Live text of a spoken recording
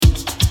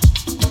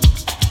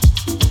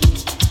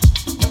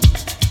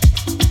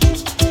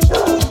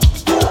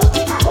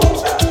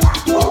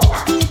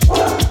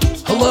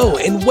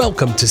and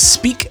welcome to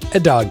Speak a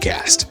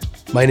Dogcast.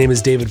 My name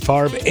is David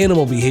Farb,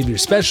 Animal Behavior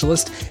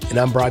Specialist, and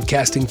I'm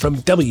broadcasting from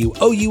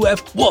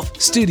WOUF Wolf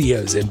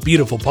Studios in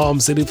beautiful Palm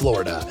City,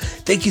 Florida.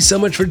 Thank you so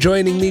much for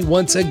joining me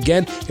once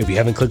again. If you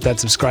haven't clicked that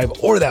subscribe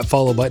or that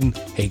follow button,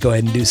 hey, go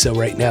ahead and do so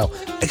right now.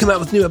 I come out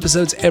with new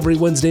episodes every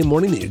Wednesday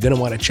morning that you're going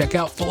to want to check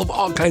out, full of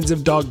all kinds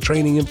of dog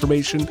training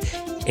information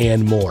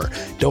and more.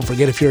 Don't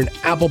forget, if you're an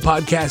Apple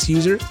Podcast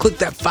user, click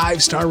that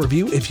 5-star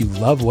review if you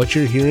love what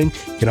you're hearing.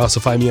 You can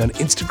also find me on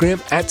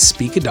Instagram at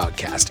Speak a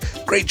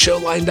Dogcast. Great show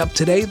lined up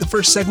today. The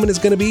first segment is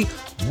going to be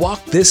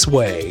Walk This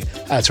Way.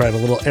 That's right, a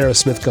little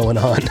Aerosmith going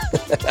on.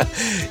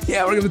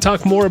 Yeah, we're going to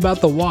talk more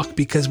about the walk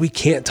because we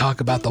can't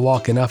talk about the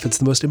walk enough. It's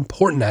the most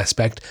important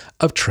aspect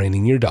of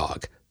training your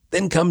dog.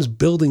 Then comes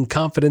building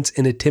confidence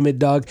in a timid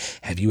dog.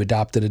 Have you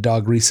adopted a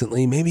dog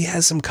recently? Maybe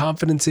has some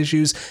confidence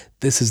issues?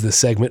 This is the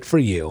segment for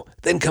you.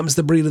 Then comes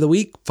the breed of the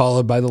week,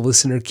 followed by the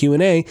listener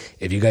Q&A.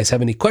 If you guys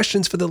have any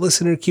questions for the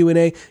listener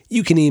Q&A,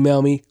 you can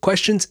email me,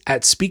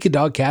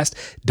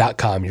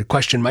 questions@speakadogcast.com. Your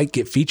question might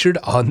get featured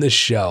on the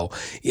show.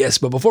 Yes,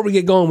 but before we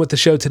get going with the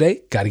show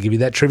today, got to give you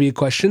that trivia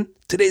question.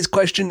 Today's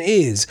question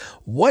is,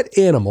 what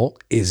animal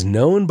is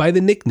known by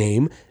the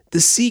nickname the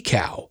sea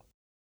cow?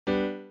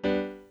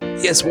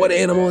 Yes, what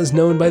animal is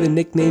known by the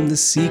nickname the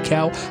sea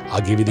cow?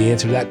 I'll give you the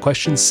answer to that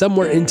question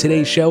somewhere in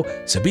today's show,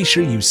 so be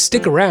sure you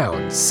stick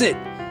around, sit,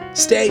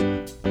 stay,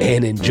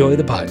 and enjoy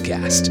the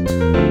podcast.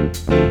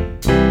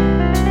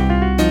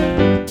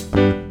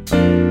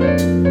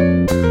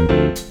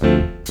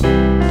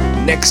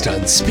 Next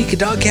on Speak a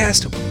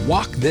Dogcast,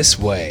 Walk This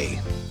Way.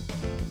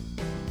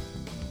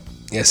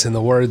 Yes, in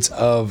the words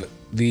of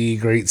the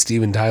great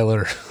Steven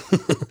Tyler,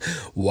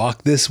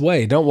 walk this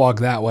way, don't walk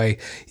that way.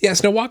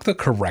 Yes, no, walk the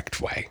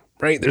correct way.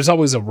 Right? There's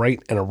always a right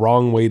and a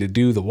wrong way to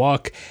do the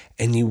walk,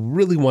 and you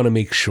really want to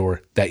make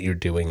sure that you're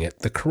doing it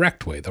the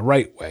correct way, the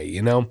right way,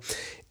 you know?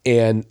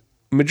 And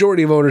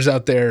majority of owners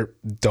out there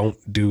don't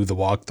do the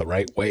walk the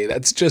right way.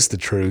 That's just the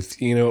truth.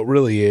 You know, it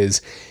really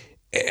is.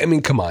 I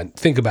mean, come on,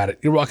 think about it.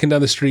 You're walking down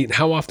the street, and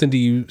how often do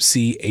you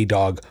see a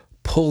dog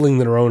pulling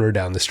their owner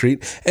down the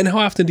street? And how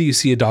often do you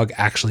see a dog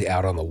actually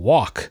out on a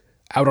walk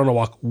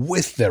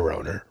with their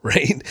owner,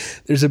 right?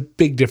 There's a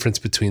big difference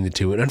between the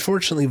two. And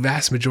unfortunately,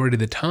 vast majority of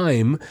the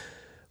time,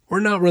 we're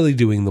not really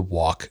doing the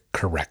walk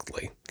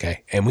correctly,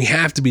 okay? And we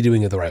have to be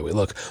doing it the right way.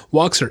 Look,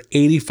 walks are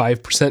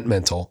 85%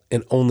 mental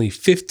and only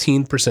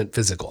 15%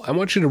 physical. I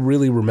want you to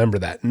really remember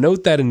that.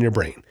 Note that in your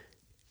brain.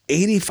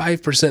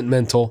 85%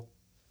 mental,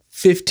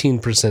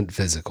 15%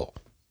 physical.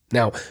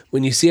 Now,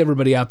 when you see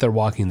everybody out there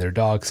walking their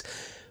dogs,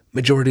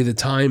 majority of the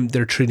time,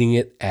 they're treating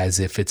it as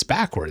if it's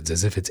backwards,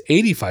 as if it's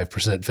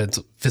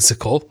 85%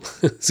 physical.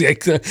 See,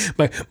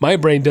 my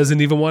brain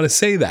doesn't even want to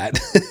say that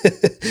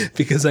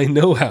because I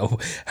know how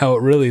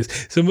it really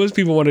is. So most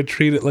people want to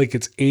treat it like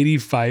it's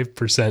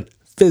 85%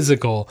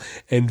 physical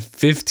and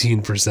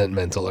 15%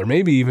 mental, or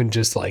maybe even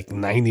just like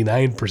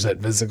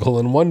 99% physical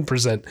and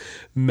 1%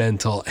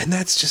 mental. And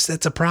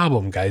that's a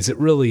problem, guys. It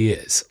really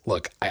is.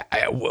 Look,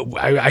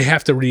 I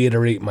have to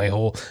reiterate my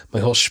whole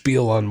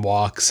spiel on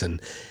walks.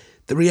 And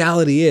the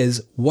reality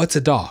is, what's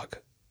a dog?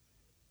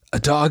 A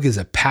dog is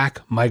a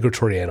pack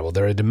migratory animal.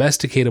 They're a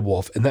domesticated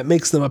wolf, and that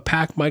makes them a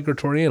pack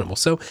migratory animal.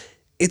 So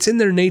it's in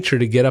their nature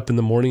to get up in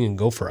the morning and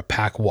go for a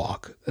pack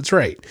walk. That's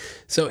right.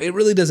 So it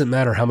really doesn't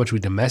matter how much we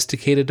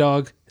domesticate a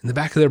dog. In the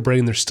back of their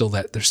brain, there's still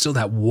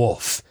that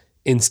wolf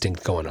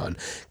instinct going on.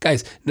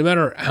 Guys, no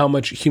matter how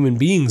much human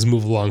beings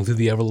move along through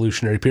the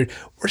evolutionary period,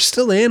 we're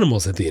still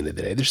animals at the end of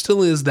the day. There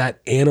still is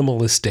that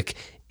animalistic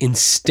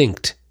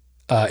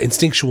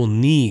instinctual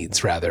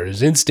needs, rather.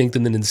 There's instinct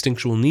and then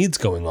instinctual needs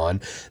going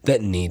on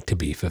that need to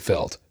be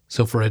fulfilled.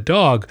 So for a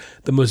dog,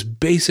 the most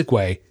basic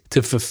way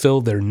to fulfill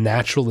their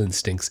natural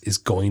instincts is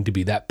going to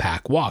be that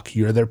pack walk.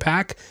 You're their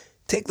pack,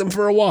 take them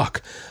for a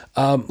walk.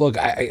 Look,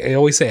 I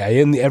always say I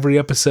end every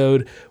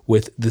episode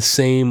with the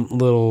same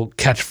little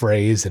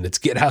catchphrase, and it's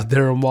get out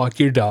there and walk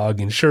your dog.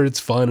 And sure,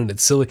 it's fun and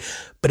it's silly,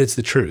 but it's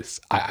the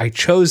truth. I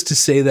chose to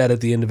say that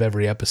at the end of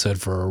every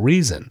episode for a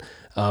reason.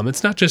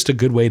 It's not just a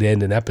good way to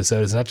end an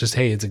episode. It's not just,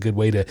 hey, it's a good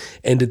way to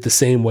end it the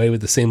same way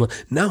with the same.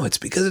 No, it's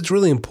because it's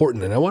really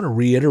important. And I want to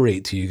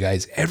reiterate to you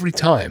guys every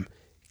time,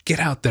 get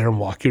out there and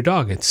walk your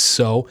dog. It's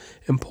so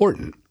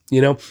important.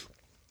 You know,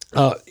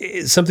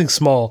 it's something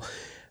small.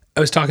 I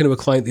was talking to a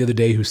client the other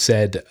day who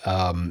said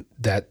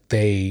that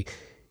they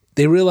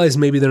realize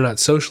maybe they're not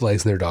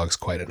socializing their dogs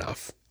quite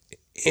enough.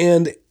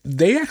 And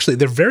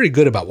they're very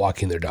good about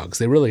walking their dogs.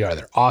 They really are.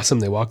 They're awesome.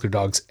 They walk their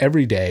dogs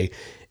every day,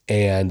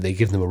 and they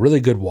give them a really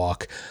good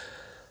walk.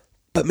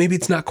 But maybe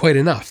it's not quite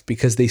enough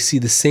because they see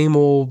the same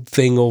old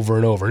thing over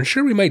and over. And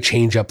sure, we might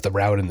change up the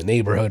route in the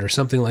neighborhood or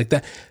something like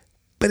that,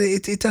 but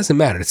it doesn't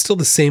matter. It's still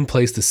the same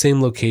place, the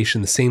same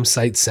location, the same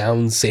sight,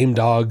 sounds, same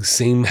dogs,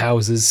 same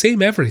houses,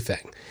 same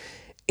everything.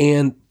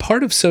 And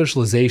part of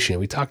socialization,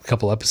 we talked a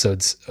couple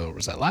episodes,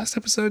 was that last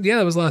episode? Yeah,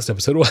 that was last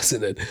episode,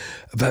 wasn't it?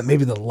 About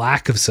maybe the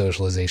lack of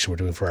socialization we're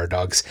doing for our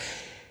dogs.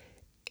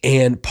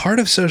 And part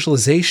of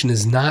socialization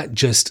is not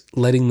just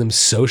letting them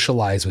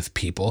socialize with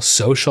people,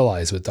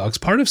 socialize with dogs.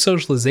 Part of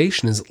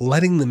socialization is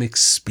letting them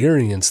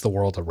experience the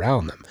world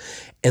around them.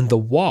 And the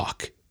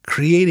walk,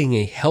 creating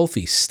a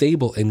healthy,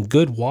 stable, and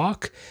good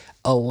walk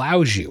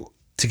allows you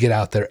to get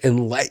out there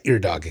and let your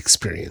dog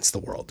experience the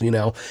world.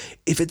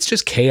 If it's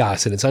just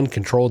chaos and it's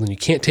uncontrolled and you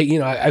can't take,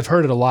 I've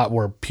heard it a lot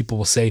where people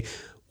will say,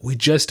 we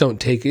just don't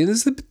take, and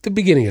this is the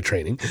beginning of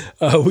training,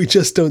 we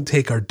just don't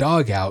take our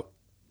dog out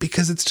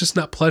because it's just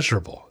not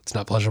pleasurable. It's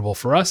not pleasurable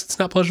for us. It's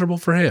not pleasurable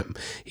for him.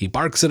 He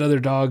barks at other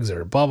dogs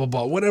or blah, blah,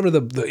 blah, whatever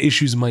the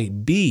issues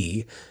might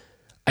be.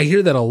 I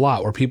hear that a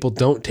lot where people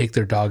don't take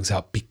their dogs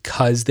out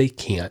because they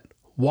can't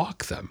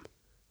walk them,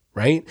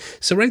 right?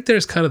 So right there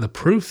is kind of the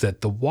proof that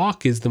the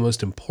walk is the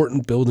most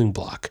important building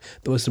block,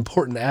 the most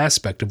important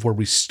aspect of where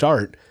we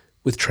start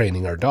with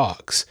training our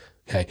dogs.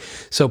 Okay.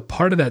 So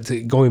part of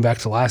that, going back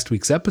to last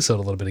week's episode a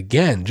little bit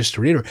again, just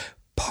to reiterate,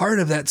 part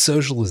of that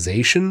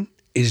socialization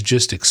is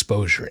just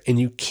exposure. And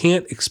you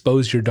can't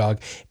expose your dog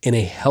in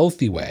a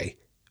healthy way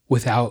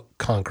without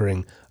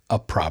conquering a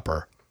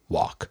proper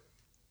walk.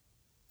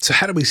 So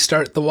how do we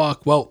start the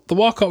walk? Well, the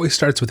walk always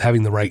starts with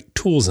having the right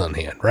tools on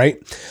hand, right?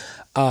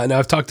 Now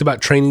I've talked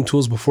about training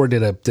tools before,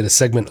 did a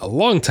segment a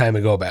long time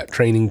ago about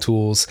training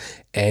tools,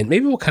 and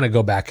maybe we'll kind of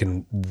go back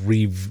and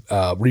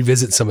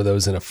revisit some of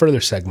those in a further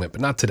segment,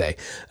 but not today.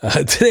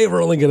 Today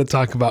we're only going to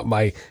talk about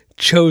my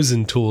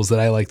chosen tools that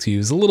I like to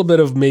use, a little bit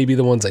of maybe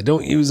the ones I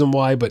don't use and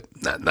why, but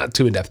not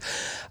too in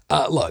depth.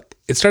 Look,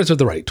 it starts with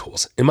the right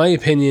tools. In my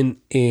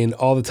opinion, in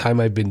all the time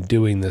I've been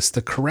doing this,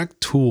 the correct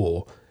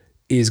tool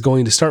is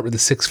going to start with a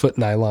 6-foot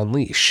nylon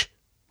leash,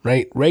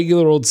 right?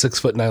 Regular old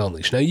 6-foot nylon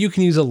leash. Now you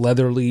can use a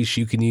leather leash.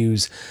 You can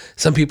use,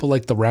 some people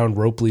like the round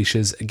rope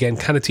leashes. Again,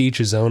 kind of to each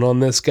his own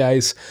on this,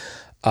 guys.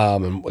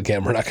 And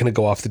again, we're not going to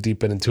go off the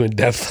deep end and too in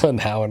depth on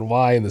how and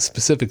why and the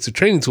specifics of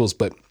training tools,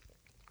 but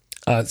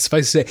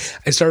suffice to say,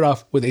 I start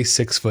off with a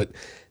 6-foot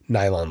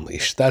nylon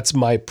leash. That's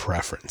my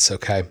preference.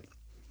 Okay.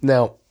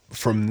 Now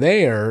from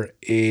there,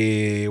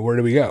 where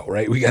do we go?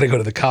 Right? We got to go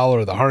to the collar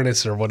or the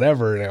harness or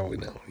whatever. Now,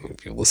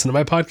 if you listen to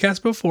my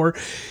podcast before,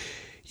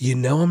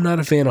 I'm not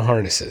a fan of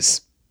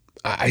harnesses.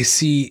 I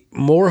see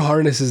more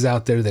harnesses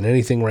out there than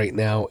anything right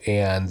now.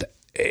 And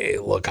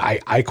look,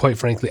 I quite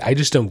frankly, I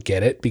just don't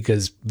get it,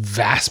 because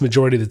vast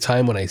majority of the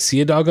time when I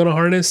see a dog on a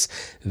harness,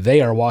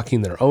 they are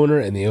walking their owner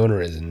and the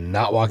owner is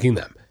not walking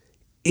them.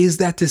 Is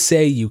that to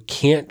say you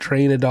can't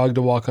train a dog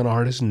to walk on a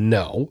harness?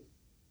 No.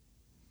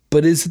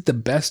 But is it the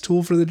best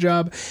tool for the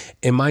job?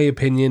 In my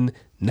opinion,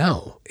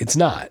 no, it's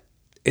not.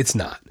 It's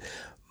not.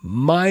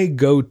 My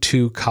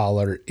go-to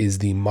collar is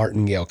the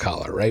Martingale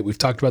collar, right? We've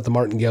talked about the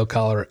Martingale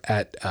collar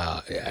ad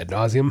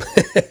nauseum.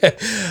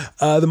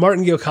 The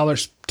Martingale collar,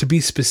 to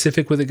be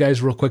specific with it,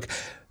 guys, real quick,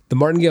 the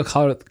Martingale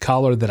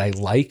collar that I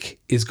like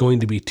is going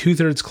to be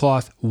 2/3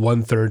 cloth,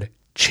 1/3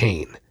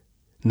 chain,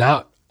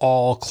 not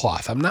all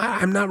cloth. I'm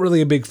not really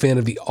a big fan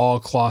of the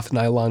all cloth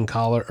nylon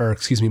collar,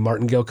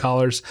 Martingale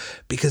collars,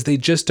 because they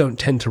just don't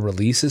tend to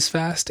release as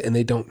fast and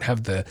they don't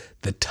have the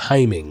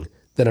timing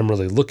that I'm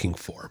really looking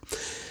for.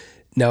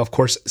 Now, of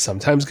course,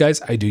 sometimes,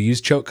 guys, I do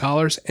use choke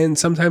collars, and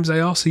sometimes I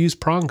also use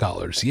prong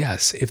collars.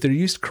 Yes, if they're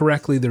used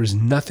correctly, there's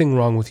nothing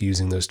wrong with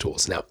using those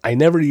tools. Now, I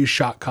never use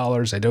shock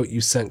collars. I don't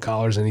use scent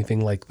collars, anything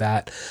like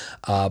that.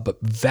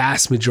 But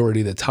vast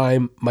majority of the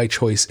time, my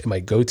choice and my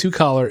go-to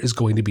collar is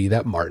going to be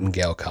that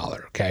Martingale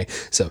collar, okay?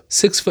 So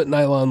 6-foot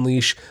nylon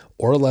leash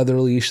or a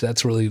leather leash,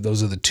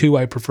 those are the two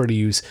I prefer to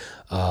use.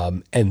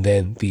 And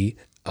then the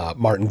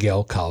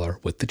Martingale collar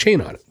with the chain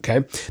on it.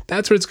 Okay.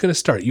 That's where it's going to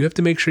start. You have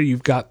to make sure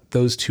you've got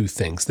those two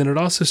things. Then it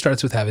also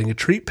starts with having a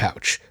treat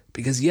pouch,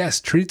 because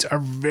yes, treats are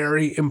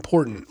very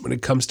important when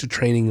it comes to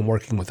training and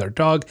working with our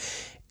dog.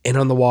 And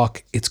on the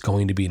walk, it's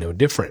going to be no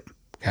different.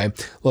 Okay.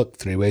 Look,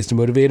 3 ways to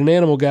motivate an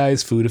animal,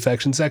 guys: food,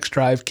 affection, sex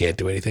drive. Can't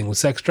do anything with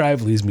sex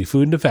drive, leaves me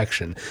food and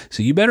affection.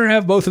 So you better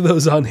have both of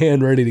those on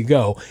hand ready to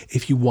go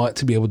if you want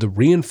to be able to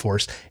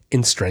reinforce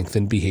and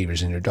strengthen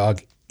behaviors in your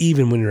dog,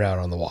 even when you're out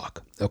on the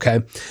walk. Okay.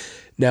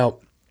 Now,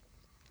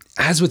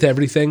 as with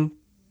everything,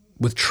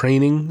 with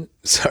training,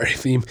 sorry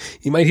if you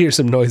might hear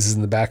some noises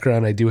in the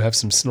background. I do have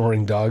some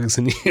snoring dogs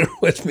in here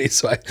with me,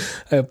 so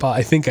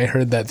I think I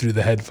heard that through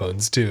the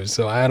headphones too.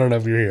 So I don't know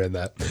if you're hearing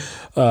that.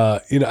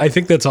 I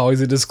think that's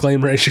always a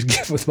disclaimer I should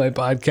give with my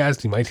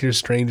podcast. You might hear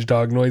strange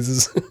dog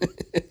noises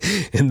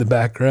in the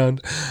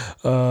background.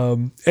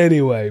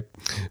 Anyway,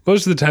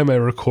 most of the time I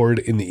record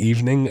in the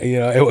evening.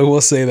 I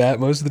will say that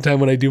most of the time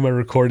when I do my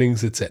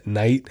recordings, it's at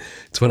night.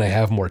 It's when I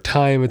have more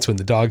time. It's when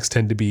the dogs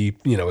tend to be,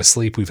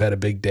 asleep. We've had a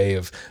big day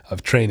of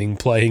training,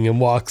 playing, and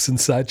walks and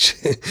such.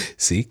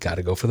 See, got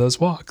to go for those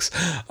walks.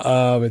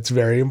 It's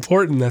very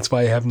important. That's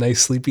why I have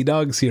nice sleepy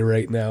dogs here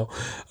right now.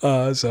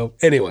 So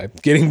anyway,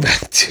 getting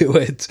back to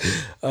it,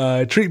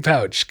 treat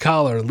pouch,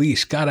 collar,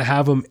 leash, got to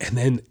have them. And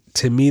then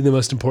to me, the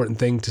most important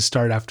thing to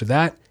start after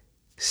that,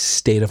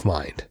 state of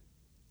mind.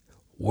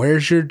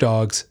 Where's your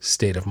dog's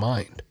state of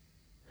mind?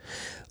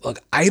 Look,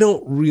 I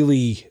don't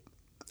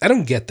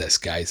get this,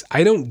 guys.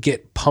 I don't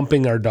get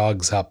pumping our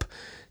dogs up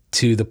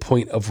to the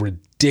point of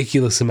ridiculous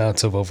ridiculous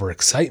amounts of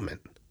overexcitement.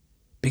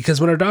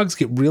 Because when our dogs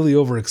get really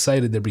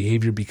overexcited, their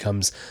behavior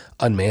becomes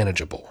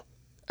unmanageable.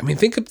 I mean,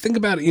 think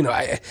about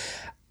it.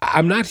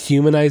 I'm not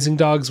humanizing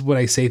dogs when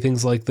I say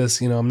things like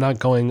this. I'm not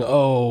going,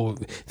 oh,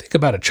 think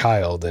about a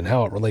child and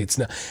how it relates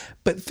now.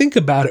 But think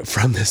about it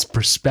from this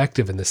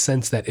perspective, in the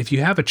sense that if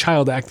you have a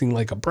child acting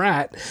like a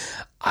brat,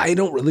 I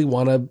don't really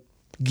want to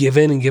give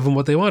in and give them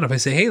what they want. If I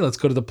say, hey, let's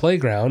go to the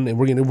playground, and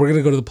we're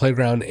gonna go to the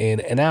playground in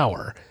an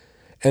hour,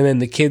 and then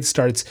the kid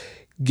starts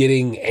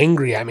getting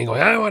angry at me,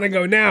 going, I want to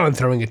go now, and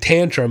throwing a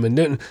tantrum, and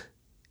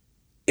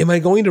am I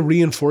going to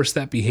reinforce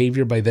that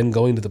behavior by then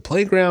going to the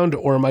playground?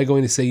 Or am I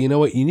going to say, you know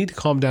what, you need to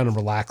calm down and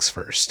relax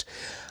first.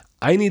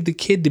 I need the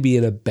kid to be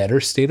in a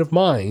better state of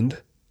mind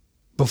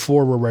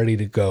before we're ready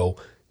to go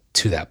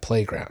to that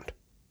playground.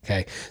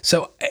 Okay.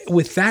 So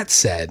with that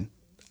said,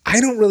 I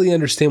don't really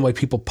understand why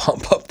people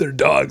pump up their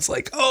dogs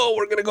like, oh,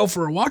 we're going to go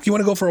for a walk. You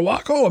want to go for a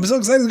walk? Oh, I'm so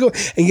excited to go.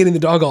 And getting the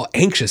dog all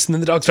anxious. And then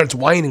the dog starts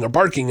whining or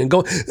barking and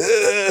going,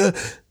 ugh.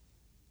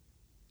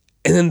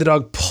 And then the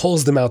dog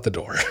pulls them out the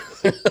door.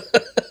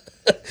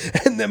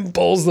 And then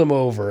pulls them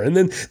over. And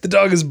then the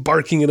dog is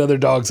barking at other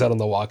dogs out on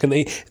the walk. And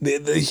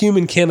the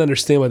human can't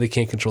understand why they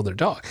can't control their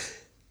dog.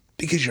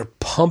 Because you're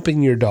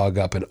pumping your dog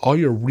up, and all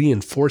you're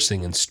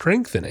reinforcing and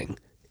strengthening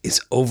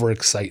is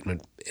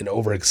overexcitement and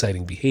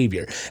overexciting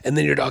behavior. And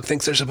then your dog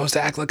thinks they're supposed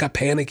to act like a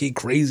panicky,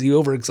 crazy,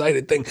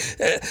 overexcited thing,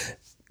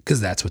 because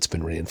that's what's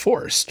been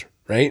reinforced,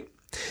 right?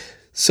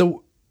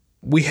 So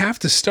we have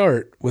to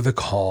start with a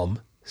calm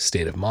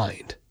state of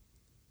mind.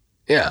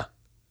 Yeah.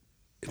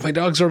 If my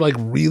dogs are like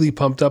really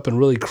pumped up and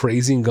really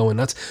crazy and going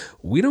nuts,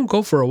 we don't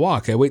go for a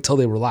walk. I wait till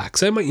they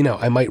relax. I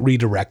might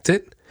redirect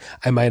it.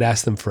 I might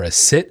ask them for a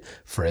sit,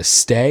 for a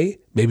stay,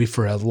 maybe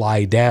for a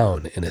lie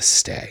down and a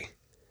stay.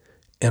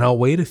 And I'll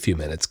wait a few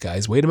minutes,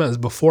 guys. Wait a minute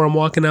before I'm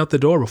walking out the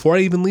door, before I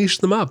even leash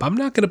them up. I'm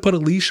not going to put a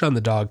leash on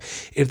the dog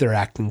if they're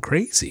acting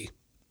crazy.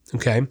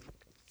 Okay?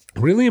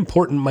 Really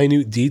important,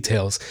 minute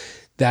details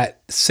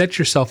that set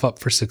yourself up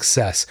for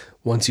success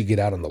once you get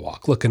out on the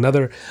walk. Look,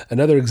 another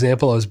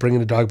example, I was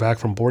bringing a dog back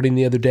from boarding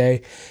the other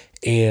day,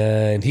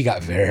 and he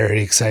got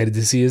very excited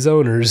to see his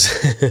owners,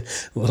 a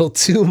little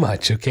too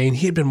much, okay? And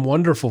he had been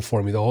wonderful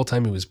for me the whole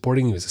time he was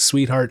boarding. He was a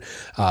sweetheart,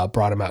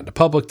 brought him out into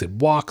public,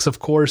 did walks, of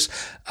course,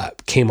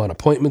 came on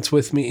appointments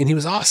with me, and he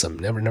was awesome.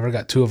 Never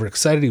got too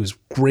overexcited. He was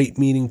great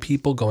meeting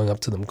people, going up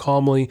to them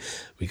calmly.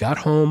 We got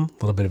home,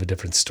 a little bit of a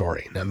different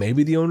story. Now,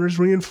 maybe the owners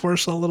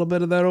reinforce a little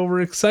bit of that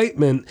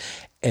overexcitement,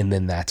 and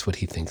then that's what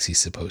he thinks he's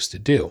supposed to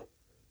do.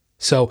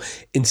 So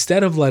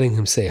instead of letting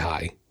him say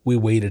hi, we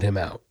waited him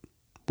out.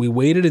 We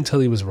waited until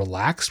he was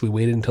relaxed. We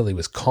waited until he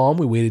was calm.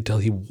 We waited until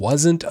he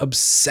wasn't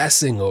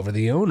obsessing over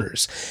the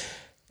owners.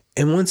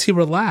 And once he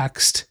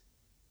relaxed,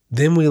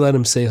 then we let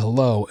him say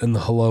hello, and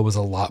the hello was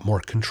a lot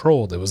more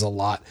controlled. It was a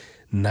lot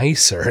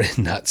nicer and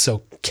not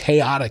so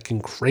chaotic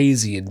and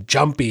crazy and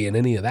jumpy and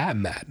any of that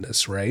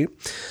madness, right?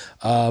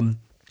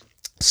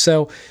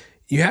 So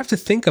you have to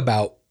think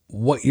about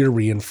what you're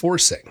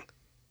reinforcing.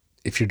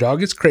 If your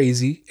dog is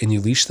crazy and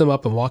you leash them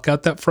up and walk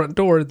out that front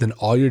door, then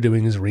all you're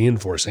doing is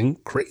reinforcing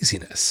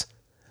craziness.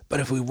 But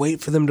if we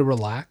wait for them to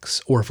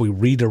relax, or if we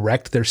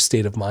redirect their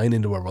state of mind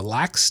into a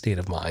relaxed state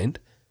of mind,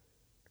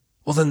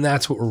 well, then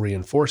that's what we're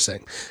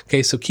reinforcing.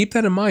 Okay, so keep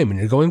that in mind when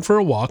you're going for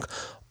a walk.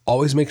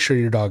 Always make sure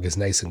your dog is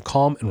nice and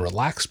calm and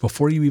relaxed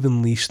before you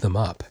even leash them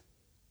up.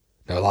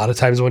 Now, a lot of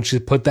times once you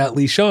put that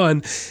leash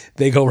on,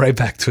 they go right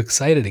back to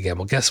excited again.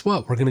 Well, guess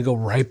what? We're going to go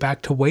right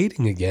back to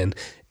waiting again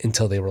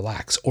until they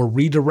relax, or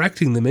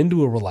redirecting them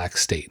into a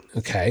relaxed state,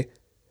 okay?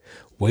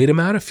 Wait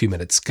them out a few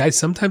minutes. Guys,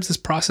 sometimes this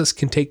process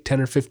can take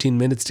 10 or 15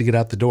 minutes to get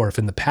out the door. If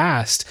in the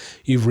past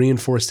you've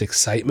reinforced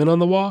excitement on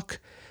the walk,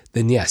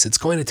 then yes, it's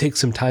going to take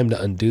some time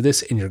to undo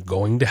this, and you're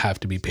going to have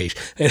to be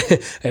patient. I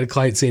had a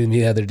client say to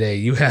me the other day,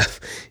 you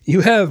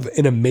have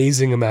an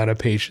amazing amount of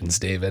patience,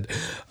 David.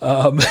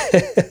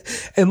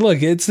 And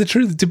look, it's the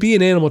truth. To be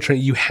an animal trainer,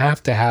 you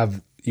have to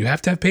have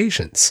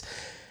patience.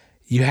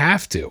 You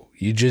have to.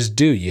 You just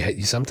do.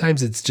 You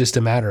sometimes it's just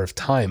a matter of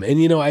time.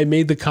 And, I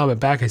made the comment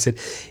back. I said,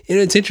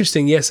 it's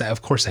interesting. Yes,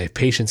 of course I have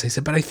patience. I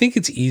said, but I think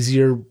it's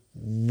easier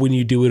when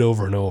you do it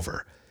over and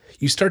over.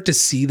 You start to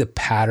see the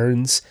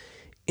patterns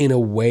in a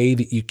way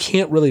that you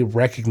can't really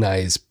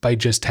recognize by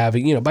just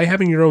having, by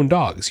having your own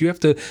dogs. You have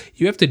to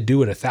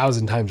do it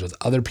 1,000 times with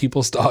other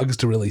people's dogs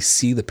to really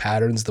see the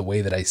patterns the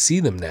way that I see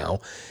them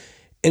now.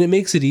 And it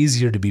makes it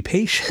easier to be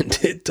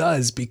patient. It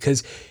does,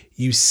 because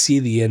you see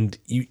the end,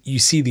 you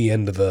see the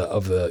end of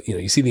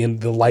you see the end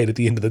of the light at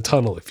the end of the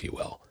tunnel, if you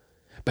will.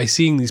 By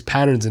seeing these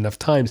patterns enough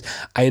times,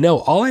 I know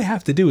all I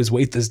have to do is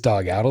wait this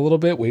dog out a little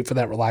bit, wait for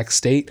that relaxed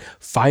state,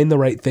 find the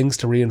right things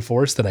to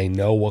reinforce that I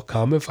know will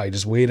come if I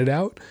just wait it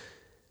out.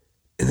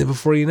 And then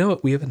before you know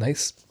it, we have a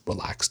nice,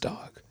 relaxed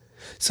dog.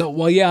 So,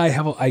 well,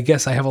 yeah, I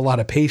guess I have a lot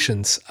of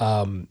patience.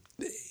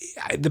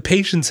 The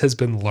patience has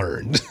been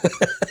learned.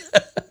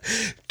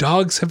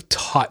 Dogs have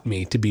taught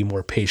me to be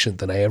more patient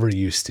than I ever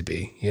used to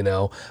be.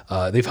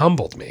 They've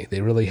humbled me. They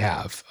really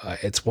have.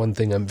 It's one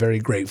thing I'm very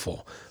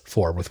grateful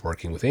for with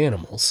working with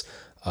animals.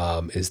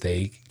 is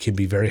they can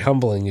be very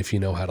humbling if you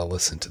know how to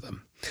listen to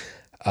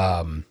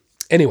them.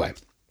 Anyway,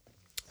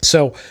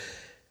 so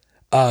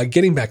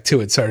getting back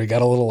to it, sorry, I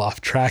got a little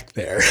off track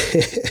there.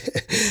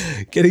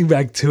 Getting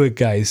back to it,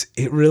 guys,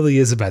 it really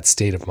is about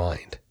state of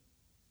mind.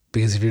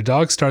 Because if your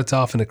dog starts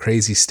off in a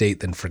crazy state,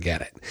 then forget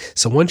it.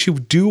 So once you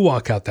do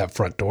walk out that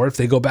front door, if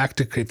they go back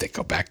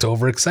to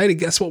overexcited,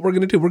 guess what we're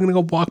going to do? We're going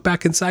to go walk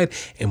back inside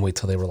and wait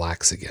till they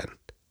relax again.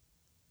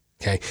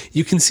 Okay.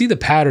 You can see the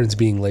patterns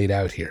being laid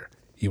out here.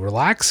 You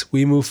relax,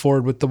 we move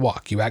forward with the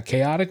walk. You act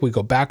chaotic, we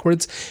go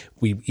backwards.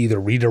 We either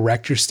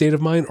redirect your state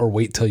of mind or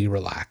wait till you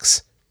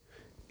relax.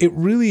 It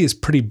really is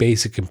pretty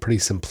basic and pretty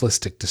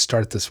simplistic to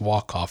start this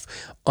walk off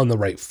on the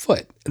right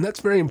foot. And that's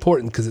very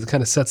important because it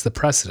kind of sets the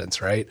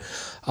precedence, right?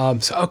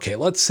 Okay,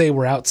 let's say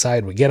we're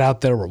outside, we get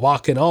out there, we're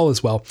walking, all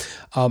is well.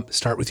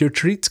 Start with your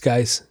treats,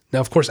 guys. Now,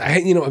 of course,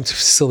 I'm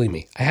silly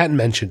me. I hadn't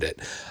mentioned it.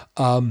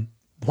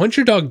 Once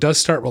your dog does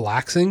start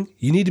relaxing,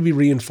 you need to be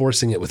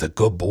reinforcing it with a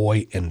good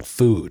boy and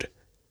food.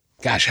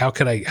 Gosh, how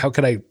could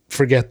I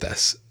forget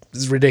this?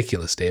 This is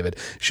ridiculous, David.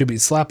 Should be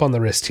slap on the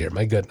wrist here.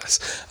 My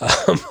goodness.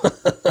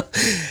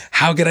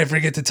 How could I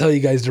forget to tell you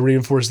guys to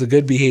reinforce the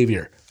good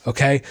behavior?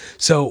 Okay.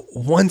 So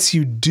once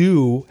your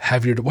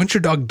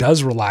dog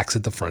does relax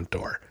at the front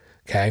door,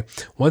 okay.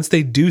 Once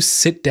they do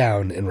sit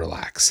down and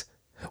relax,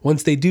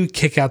 once they do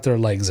kick out their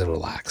legs and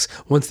relax,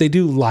 once they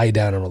do lie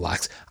down and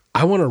relax,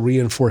 I want to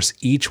reinforce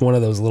each one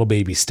of those little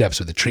baby steps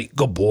with a treat.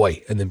 Good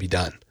boy. And then be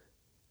done.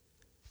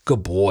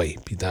 Good boy.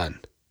 Be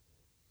done.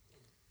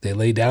 They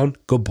lay down,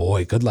 good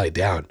boy, good lie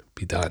down,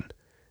 be done.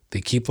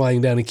 They keep lying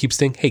down and keep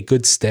staying, hey,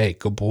 good stay,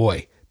 good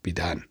boy, be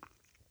done.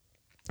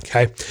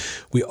 Okay,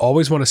 we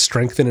always want to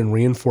strengthen and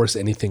reinforce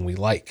anything we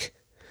like,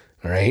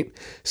 all right?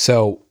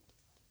 So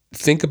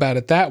think about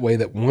it that way,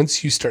 that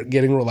once you start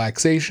getting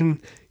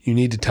relaxation, you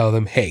need to tell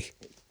them, hey,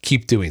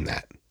 keep doing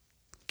that.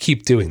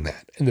 Keep doing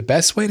that. And the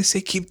best way to say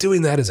keep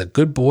doing that is a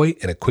good boy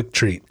and a quick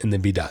treat, and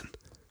then be done.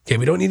 Okay,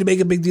 we don't need to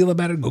make a big deal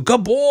about it. Go,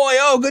 good boy.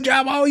 Oh, good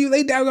job. Oh, you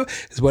laid down.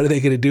 Because what are they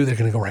going to do? They're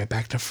going to go right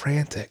back to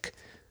frantic.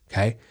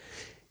 Okay.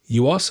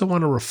 You also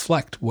want to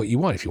reflect what you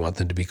want. If you want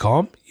them to be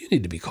calm, you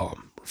need to be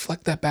calm.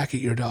 Reflect that back at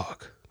your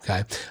dog.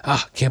 Okay.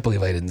 Can't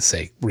believe I didn't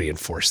say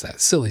reinforce that.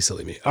 Silly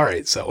me. All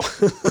right. So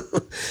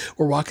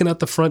we're walking out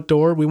the front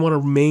door. We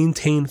want to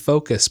maintain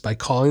focus by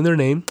calling their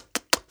name,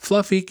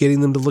 Fluffy,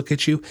 getting them to look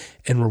at you,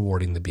 and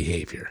rewarding the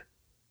behavior.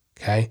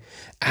 Okay.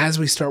 As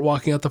we start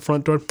walking out the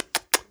front door,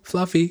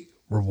 Fluffy,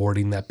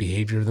 rewarding that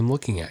behavior of them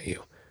looking at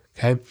you.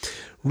 Okay.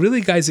 Really,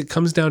 guys, it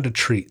comes down to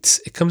treats.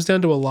 It comes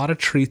down to a lot of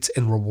treats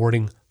and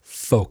rewarding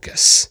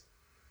focus.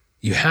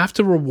 You have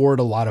to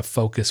reward a lot of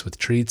focus with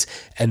treats,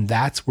 and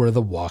that's where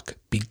the walk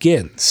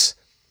begins.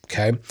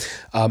 Okay.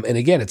 And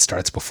again, it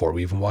starts before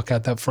we even walk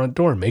out that front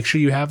door. Make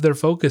sure you have their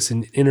focus,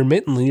 and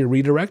intermittently you're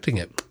redirecting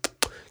it.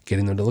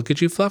 Getting them to look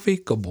at you, Fluffy,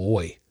 good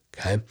boy.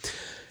 Okay.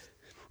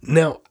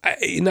 Now,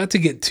 not to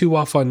get too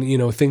off on,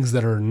 things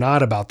that are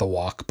not about the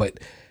walk, but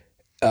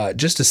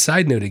just a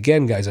side note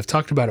again, guys, I've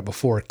talked about it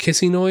before.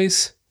 Kissing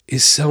noise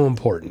is so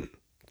important.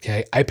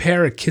 Okay. I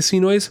pair a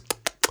kissing noise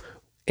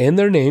and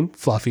their name,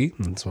 Fluffy.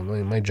 That's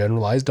my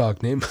generalized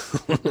dog name.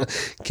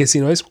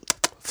 Kissing noise,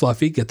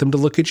 Fluffy. Get them to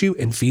look at you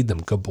and feed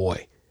them. Good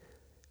boy.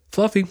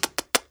 Fluffy.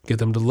 Get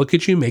them to look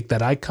at you, make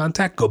that eye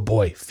contact. Good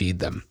boy. Feed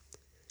them.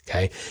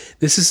 Okay.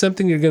 This is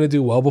something you're going to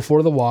do well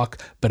before the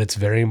walk, but it's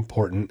very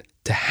important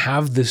to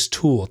have this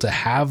tool, to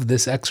have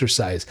this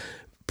exercise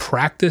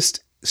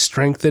practiced,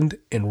 strengthened,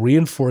 and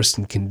reinforced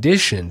and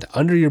conditioned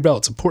under your belt.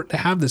 It's important to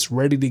have this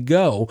ready to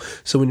go.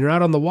 So when you're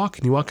out on the walk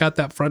and you walk out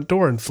that front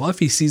door and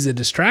Fluffy sees a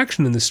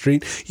distraction in the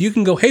street, you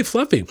can go, hey,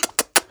 Fluffy,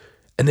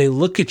 and they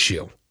look at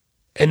you.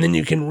 And then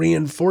you can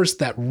reinforce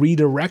that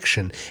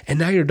redirection. And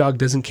now your dog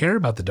doesn't care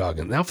about the dog.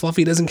 And now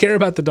Fluffy doesn't care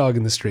about the dog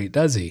in the street,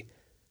 does he?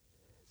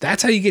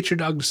 That's how you get your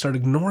dog to start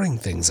ignoring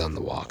things on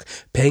the walk,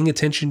 paying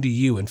attention to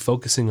you and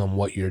focusing on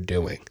what you're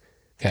doing.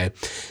 Okay.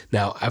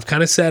 Now, I've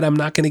kind of said I'm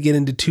not going to get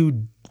into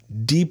too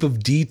deep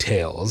of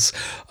details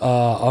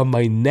on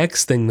my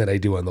next thing that I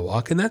do on the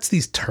walk, and that's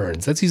these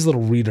turns. That's these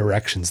little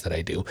redirections that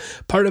I do.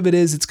 Part of it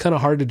is it's kind of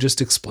hard to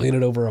just explain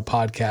it over a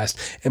podcast,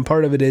 and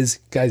part of it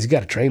is, guys, you got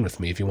to train with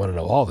me if you want to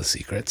know all the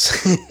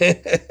secrets.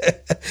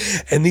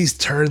 And these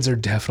turns are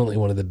definitely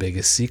one of the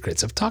biggest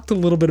secrets. I've talked a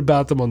little bit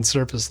about them on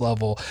surface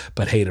level,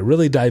 but hey, to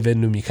really dive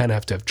into them, you kind of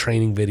have to have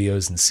training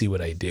videos and see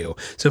what I do.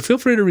 So feel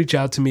free to reach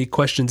out to me,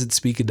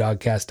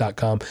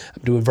 questions@speakadogcast.com.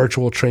 I'm doing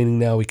virtual training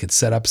now. We could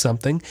set up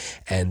something,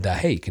 and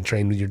hey, you can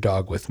train with your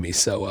dog with me.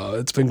 So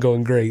it's been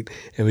going great,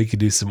 and we could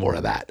do some more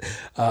of that.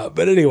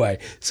 But anyway,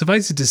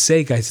 suffice it to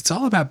say, guys, it's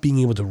all about being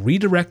able to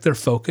redirect their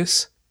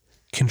focus,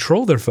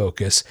 control their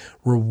focus,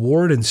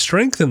 reward and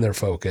strengthen their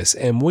focus.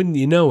 And wouldn't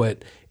you know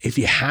it, if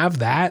you have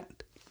that,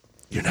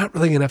 you're not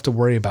really going to have to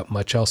worry about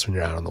much else when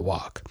you're out on the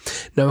walk.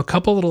 Now, a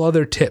couple little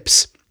other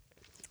tips.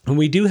 When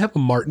we do have a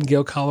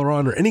martingale collar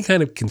on or any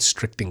kind of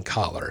constricting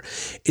collar,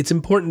 it's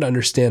important to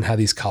understand how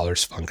these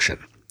collars function.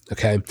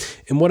 Okay.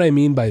 And what I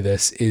mean by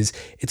this is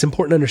it's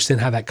important to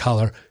understand how that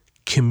collar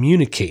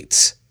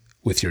communicates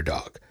with your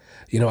dog.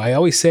 I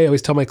always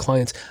tell my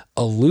clients,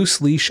 a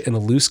loose leash and a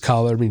loose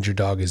collar means your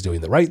dog is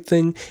doing the right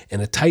thing,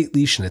 and a tight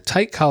leash and a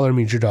tight collar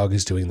means your dog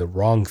is doing the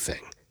wrong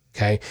thing.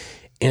 Okay.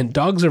 And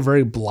dogs are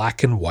very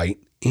black and white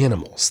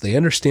animals. They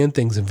understand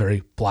things in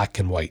very black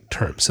and white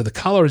terms. So the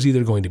collar is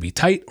either going to be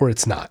tight or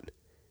it's not.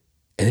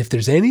 And if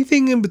there's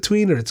anything in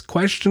between, or it's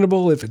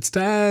questionable, if it's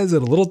is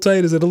it a little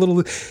tight, is it a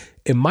little,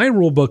 in my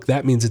rule book,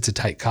 that means it's a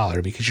tight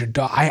collar, because your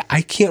dog,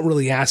 I can't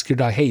really ask your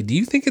dog, hey, do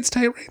you think it's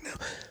tight right now?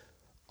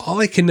 All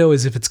I can know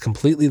is if it's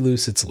completely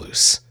loose, it's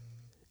loose.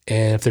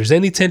 And if there's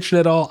any tension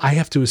at all, I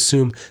have to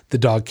assume the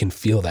dog can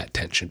feel that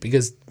tension,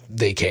 because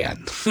they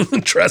can.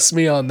 Trust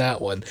me on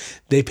that one.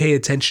 They pay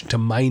attention to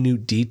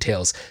minute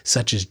details,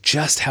 such as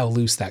just how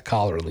loose that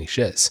collar and leash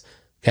is.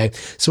 Okay,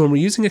 so when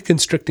we're using a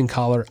constricting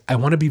collar, I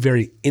want to be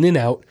very in and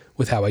out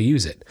with how I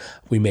use it.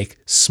 We make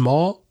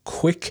small,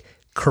 quick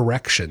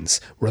corrections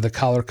where the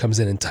collar comes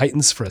in and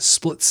tightens for a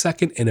split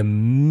second and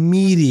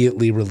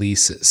immediately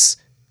releases.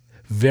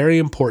 Very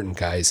important,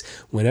 guys.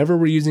 Whenever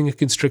we're using a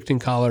constricting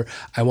collar,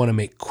 I want to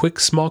make quick,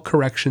 small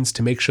corrections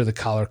to make sure the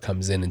collar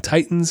comes in and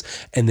tightens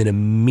and then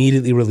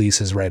immediately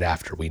releases right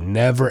after. We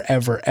never,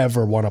 ever,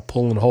 ever want to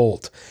pull and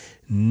hold.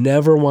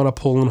 Never want to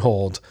pull and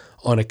hold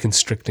on a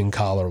constricting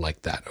collar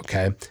like that,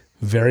 okay?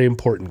 Very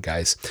important,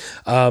 guys.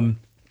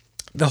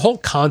 The whole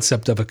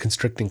concept of a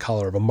constricting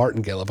collar, of a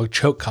martingale, of a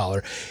choke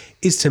collar,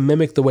 is to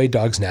mimic the way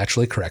dogs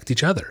naturally correct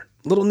each other.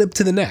 Little nip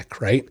to the neck,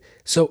 right?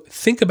 So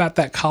think about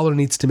that collar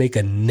needs to make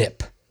a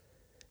nip,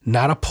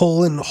 not a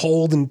pull and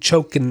hold and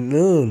choke.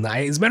 And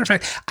as a matter of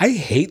fact, I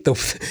hate the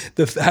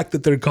fact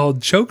that they're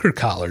called choker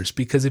collars,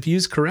 because if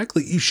used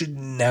correctly, you should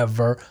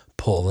never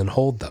pull and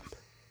hold them.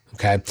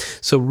 Okay,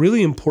 so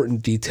really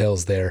important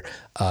details there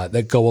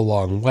that go a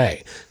long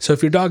way. So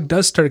if your dog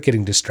does start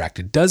getting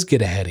distracted, does get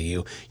ahead of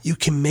you, you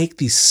can make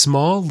these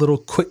small little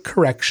quick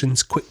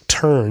corrections, quick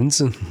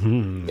turns,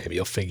 and maybe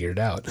you'll figure it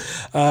out,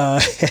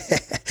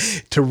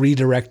 to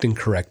redirect and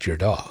correct your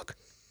dog.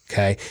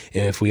 Okay,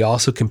 and if we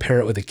also compare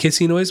it with a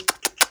kissy noise,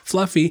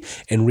 Fluffy,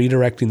 and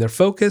redirecting their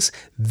focus,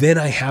 then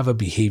I have a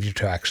behavior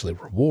to actually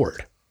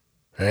reward.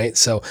 All right,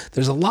 so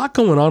there's a lot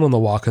going on the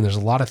walk, and there's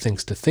a lot of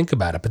things to think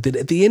about it. But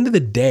at the end of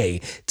the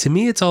day, to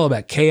me, it's all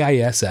about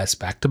KISS.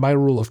 Back to my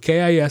rule of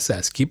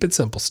KISS. Keep it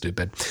simple,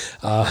 stupid.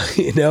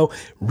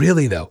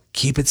 Really though,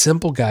 keep it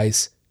simple,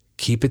 guys.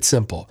 Keep it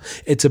simple.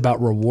 It's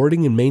about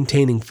rewarding and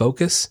maintaining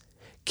focus,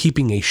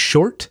 keeping a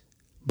short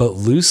but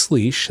loose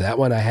leash. That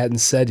one I hadn't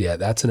said yet.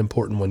 That's an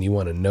important one you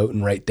want to note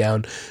and write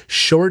down.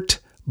 Short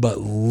but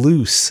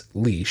loose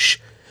leash.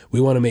 We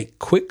want to make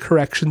quick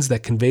corrections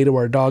that convey to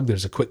our dog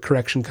there's a quick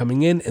correction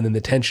coming in, and then the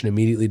tension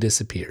immediately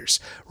disappears,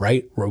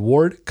 right?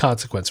 Reward,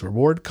 consequence,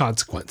 reward,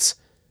 consequence.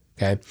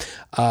 Okay.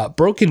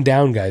 Broken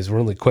down, guys,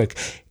 really quick.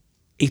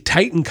 A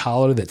tightened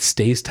collar that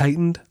stays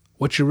tightened,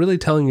 what you're really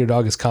telling your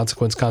dog is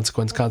consequence,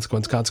 consequence,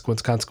 consequence,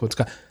 consequence, consequence.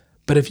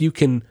 But if you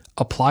can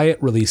apply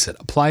it, release it,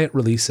 apply it,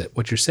 release it,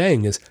 what you're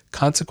saying is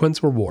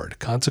consequence, reward,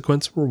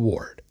 consequence,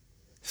 reward.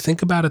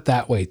 Think about it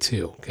that way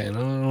too. Okay, we're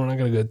not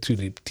going to go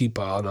too deep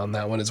on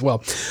that one as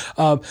well.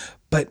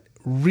 But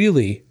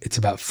really, it's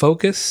about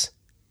focus.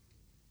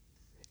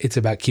 It's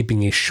about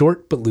keeping a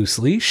short but loose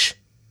leash.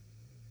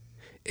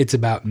 It's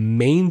about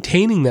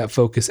maintaining that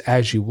focus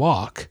as you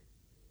walk.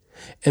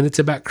 And it's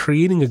about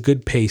creating a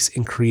good pace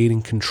and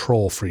creating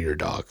control for your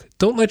dog.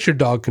 Don't let your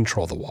dog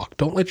control the walk.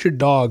 Don't let your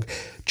dog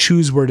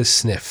choose where to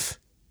sniff.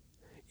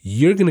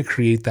 You're going to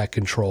create that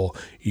control.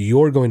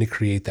 You're going to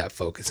create that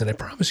focus. And I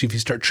promise you, if you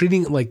start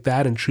treating it like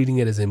that and treating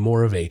it as a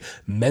more of a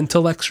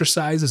mental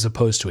exercise as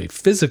opposed to a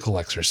physical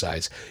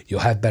exercise,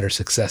 you'll have better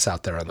success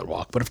out there on the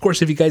walk. But of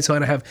course, if you guys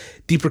want to have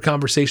deeper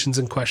conversations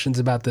and questions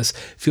about this,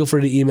 feel free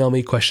to email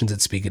me questions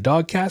at Speak a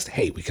Dogcast.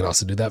 Hey, we can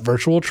also do that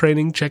virtual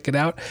training. Check it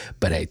out.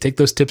 But hey, take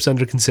those tips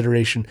under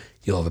consideration.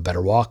 You'll have a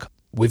better walk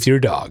with your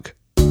dog.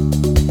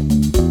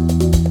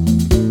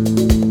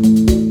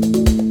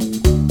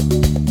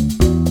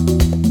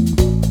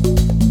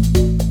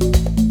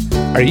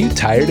 Are you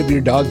tired of your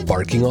dog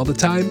barking all the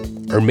time?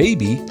 Or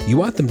maybe you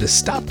want them to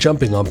stop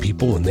jumping on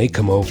people when they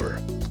come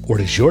over? Or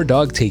does your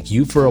dog take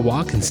you for a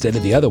walk instead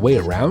of the other way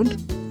around?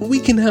 We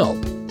can help.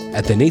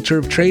 At The Nature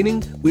of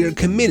Training, we are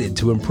committed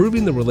to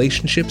improving the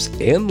relationships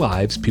and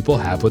lives people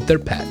have with their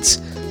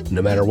pets.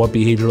 No matter what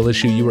behavioral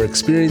issue you are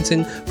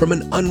experiencing, from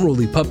an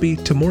unruly puppy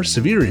to more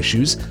severe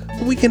issues,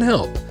 we can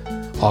help.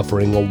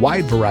 Offering a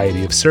wide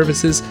variety of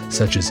services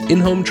such as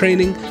in-home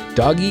training,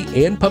 doggy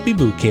and puppy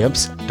boot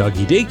camps,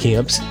 doggy day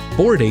camps,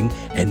 boarding,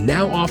 and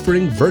now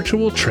offering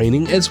virtual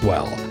training as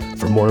well.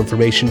 For more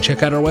information,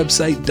 check out our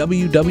website,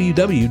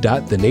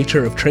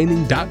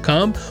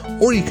 www.thenatureoftraining.com,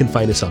 or you can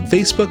find us on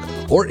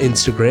Facebook or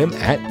Instagram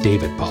at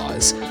David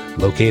Paws.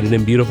 Located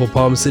in beautiful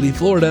Palm City,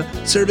 Florida,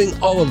 serving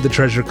all of the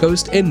Treasure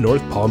Coast and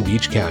North Palm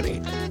Beach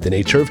County. The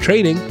Nature of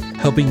Training,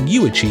 helping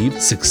you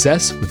achieve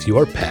success with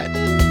your pet.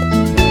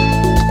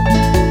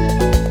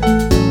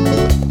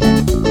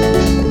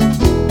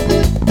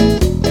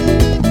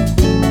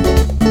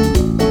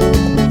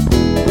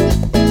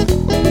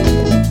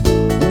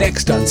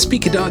 Next on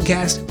Speak a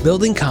Dogcast,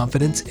 building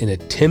confidence in a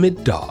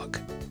timid dog.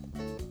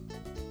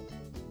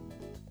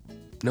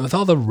 Now, with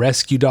all the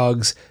rescue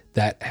dogs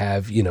that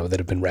have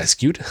been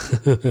rescued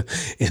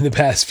in the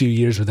past few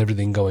years with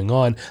everything going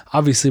on,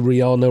 obviously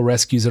we all know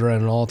rescues are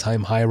at an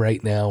all-time high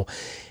right now.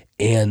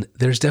 And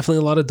there's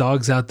definitely a lot of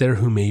dogs out there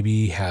who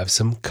maybe have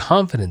some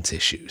confidence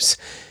issues.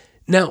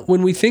 Now,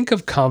 when we think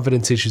of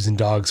confidence issues in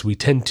dogs, we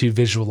tend to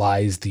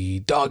visualize the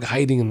dog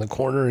hiding in the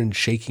corner and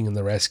shaking in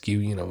the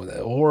rescue,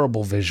 the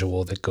horrible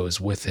visual that goes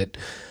with it.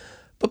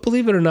 But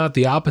believe it or not,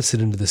 the opposite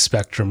end of the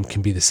spectrum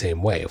can be the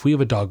same way. If we have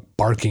a dog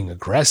barking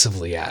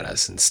aggressively at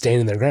us and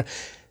standing there,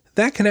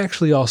 that can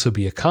actually also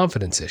be a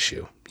confidence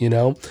issue.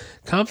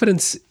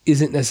 Confidence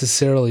isn't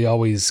necessarily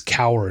always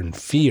cower and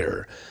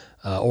fear,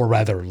 or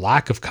rather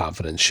lack of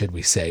confidence, should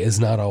we say,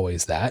 is not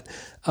always that.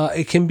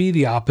 It can be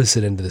the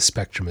opposite end of the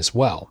spectrum as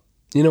well.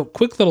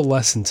 Quick little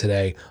lesson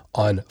today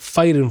on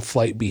fight and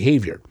flight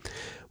behavior.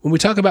 When we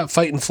talk about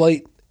fight and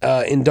flight,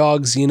 in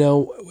dogs,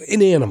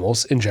 in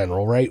animals in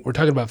general, right? We're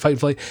talking about fight and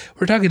flight.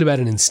 We're talking about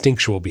an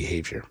instinctual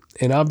behavior.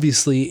 And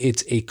obviously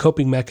it's a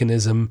coping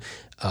mechanism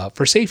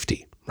for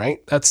safety,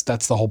 right? That's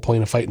the whole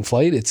point of fight and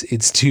flight.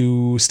 It's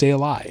to stay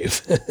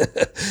alive.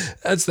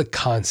 That's the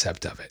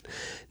concept of it.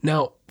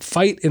 Now,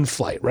 fight and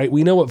flight, right?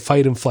 We know what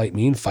fight and flight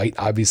mean. Fight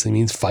obviously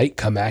means fight,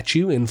 come at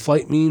you, and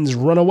flight means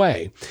run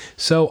away.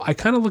 So I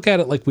kind of look at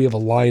it like we have a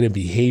line of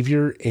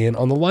behavior, and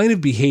on the line of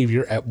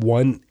behavior at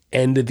one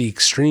end of the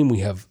extreme, we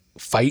have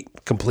fight,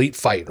 complete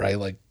fight, right?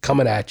 Like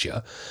coming at you.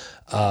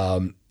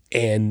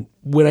 And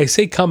when I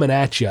say coming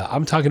at you,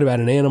 I'm talking about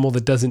an animal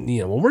that doesn't,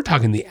 when we're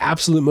talking the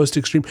absolute most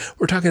extreme,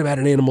 we're talking about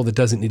an animal that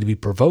doesn't need to be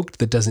provoked,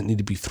 that doesn't need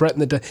to be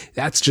threatened.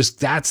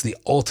 That's the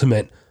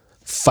ultimate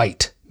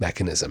fight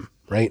mechanism,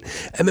 right?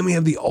 And then we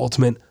have the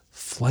ultimate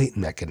flight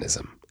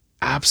mechanism.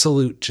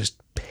 Absolute just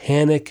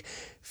panic,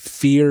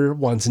 fear,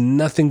 wants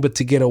nothing but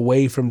to get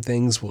away from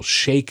things, will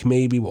shake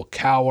maybe, will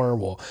cower,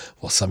 will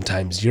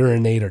sometimes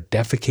urinate or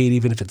defecate,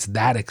 even if it's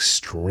that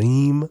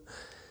extreme.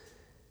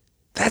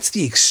 That's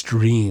the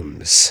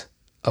extremes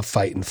of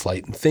fight and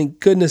flight. And thank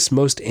goodness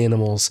most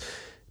animals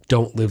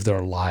don't live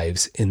their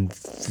lives in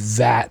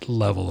that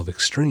level of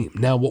extreme.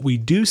 Now, what we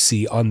do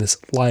see on this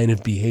line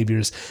of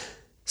behaviors,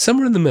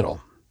 somewhere in the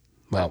middle.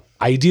 Well,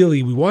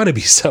 ideally, we want to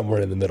be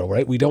somewhere in the middle,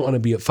 right? We don't want to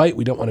be at fight.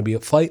 We don't want to be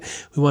at flight.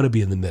 We want to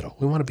be in the middle.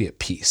 We want to be at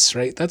peace,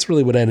 right? That's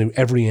really what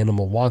every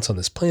animal wants on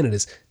this planet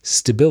is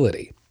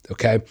stability,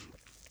 okay?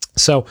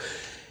 So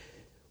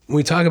when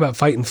we talk about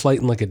fight and flight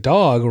and like a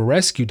dog or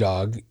rescue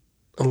dog,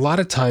 a lot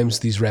of times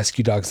these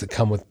rescue dogs that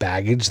come with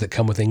baggage, that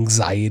come with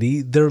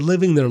anxiety, they're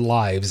living their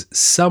lives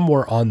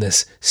somewhere on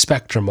this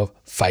spectrum of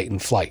fight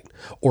and flight,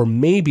 or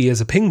maybe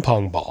as a ping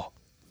pong ball,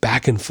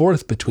 back and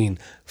forth between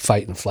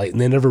fight and flight, and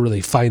they never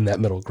really find that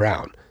middle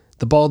ground.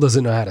 The ball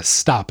doesn't know how to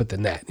stop at the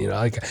net.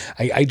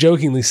 I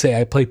jokingly say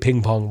I play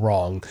ping pong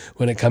wrong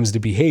when it comes to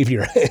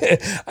behavior.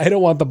 I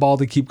don't want the ball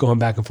to keep going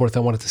back and forth.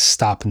 I want it to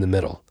stop in the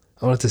middle.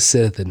 I want it to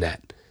sit at the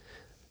net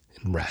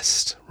and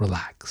rest,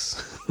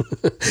 relax.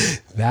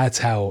 That's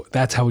how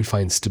we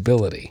find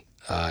stability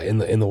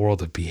in the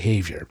world of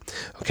behavior.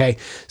 Okay,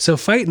 so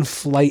fight and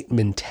flight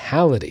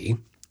mentality.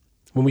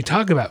 When we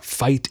talk about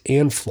fight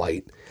and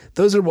flight,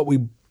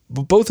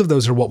 both of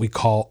those are what we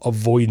call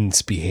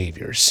avoidance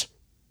behaviors.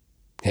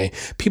 Okay,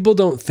 people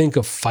don't think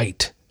of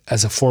fight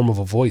as a form of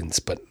avoidance,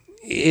 but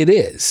it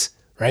is,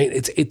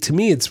 right? To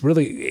me,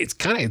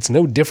 it's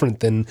no different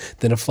than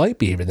a flight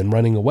behavior, than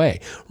running away.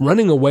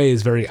 Running away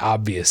is very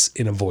obvious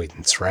in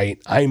avoidance, right?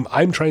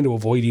 I'm trying to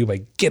avoid you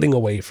by getting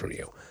away from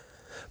you.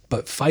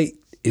 But fight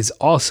is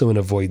also an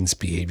avoidance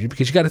behavior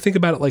because you got to think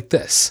about it like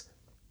this.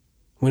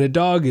 When a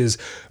dog is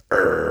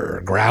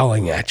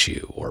growling at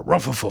you or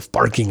ruff, ruff, ruff,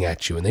 barking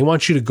at you and they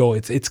want you to go,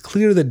 it's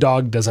clear the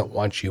dog doesn't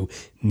want you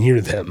near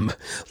them.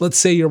 Let's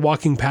say you're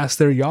walking past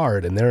their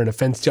yard and they're in a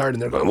fenced yard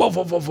and they're going, woof,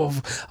 woof, woof,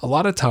 woof. A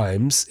lot of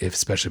times,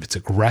 especially if it's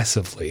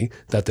aggressively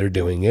that they're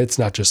doing it, it's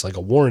not just like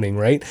a warning,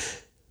 right?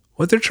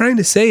 What they're trying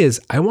to say is,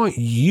 I want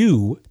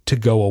you to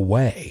go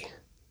away.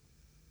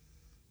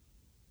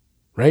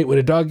 Right? When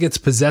a dog gets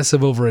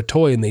possessive over a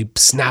toy and they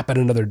snap at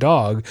another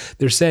dog,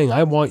 they're saying,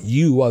 I want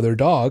you, other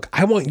dog,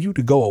 I want you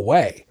to go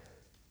away.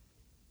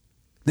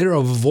 They're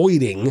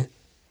avoiding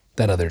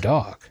that other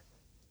dog.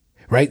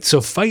 Right?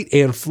 So fight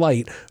and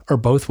flight are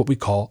both what we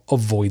call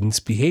avoidance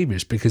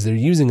behaviors because they're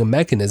using a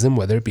mechanism,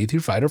 whether it be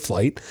through fight or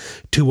flight,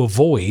 to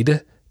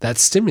avoid that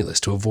stimulus,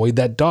 to avoid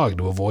that dog,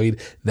 to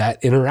avoid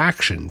that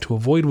interaction, to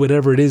avoid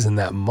whatever it is in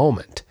that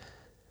moment.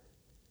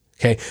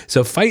 Okay?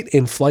 So fight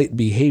and flight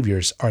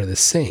behaviors are the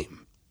same.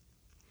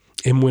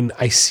 And when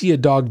I see a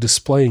dog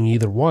displaying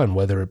either one,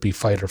 whether it be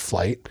fight or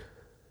flight,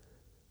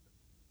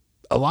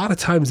 a lot of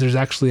times there's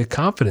actually a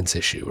confidence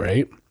issue,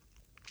 right?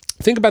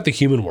 Think about the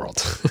human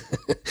world.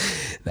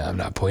 Now, I'm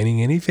not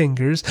pointing any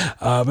fingers,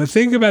 but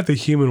think about the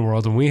human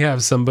world when we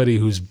have somebody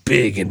who's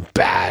big and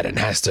bad and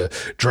has to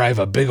drive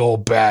a big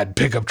old bad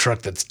pickup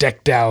truck that's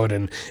decked out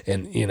and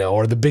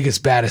or the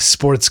biggest, baddest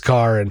sports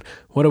car. And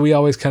what do we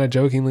always kind of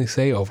jokingly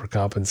say?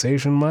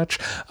 Overcompensation much?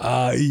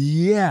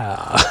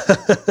 Yeah.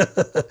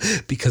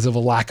 Because of a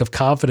lack of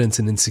confidence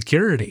and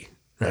insecurity,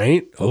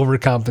 right?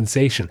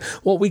 Overcompensation.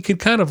 Well, we could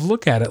kind of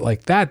look at it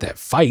like that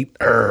fight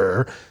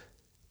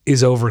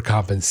is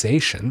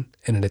overcompensation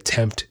in an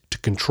attempt to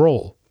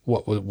control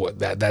what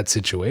that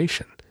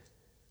situation.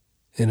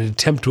 In an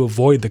attempt to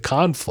avoid the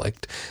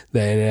conflict,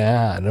 then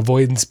an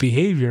avoidance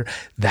behavior,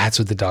 that's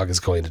what the dog is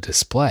going to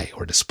display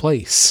or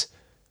displace,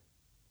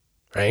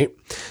 right?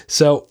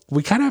 So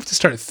we kind of have to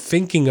start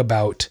thinking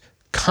about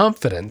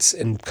confidence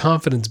and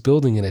confidence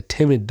building in a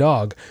timid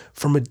dog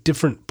from a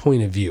different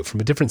point of view, from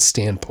a different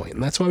standpoint.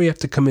 And that's why we have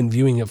to come in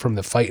viewing it from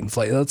the fight and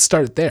flight. Let's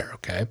start there,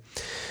 okay?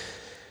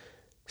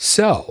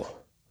 So,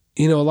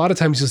 a lot of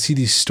times you'll see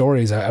these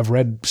stories. I've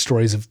read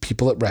stories of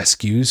people at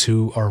rescues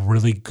who are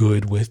really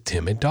good with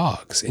timid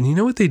dogs. And you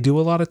know what they do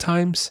a lot of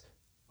times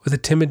with a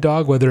timid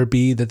dog, whether it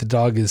be that the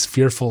dog is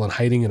fearful and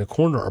hiding in a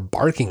corner or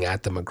barking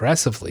at them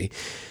aggressively?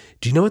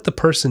 Do you know what the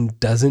person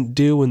doesn't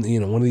do when,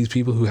 one of these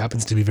people who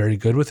happens to be very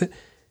good with it?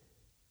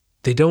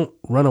 They don't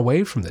run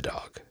away from the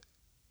dog.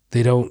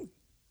 They don't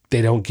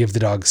give the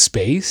dog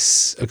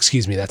space.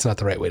 Excuse me, that's not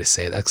the right way to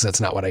say that because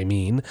that's not what I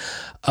mean.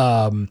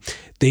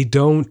 They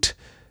don't.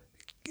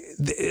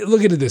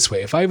 Look at it this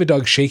way. If I have a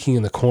dog shaking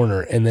in the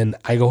corner and then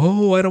I go,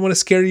 oh, I don't want to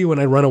scare you, and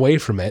I run away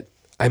from it,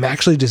 I'm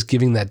actually just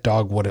giving that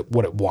dog what it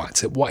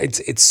wants.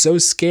 It's so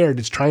scared,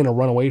 it's trying to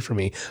run away from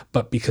me,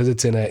 but because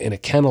it's in a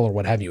kennel or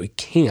what have you, it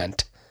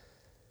can't.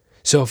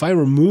 So if I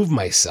remove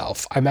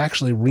myself, I'm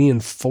actually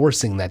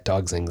reinforcing that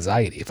dog's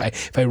anxiety.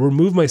 If I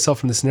remove myself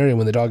from the scenario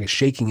when the dog is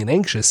shaking and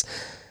anxious,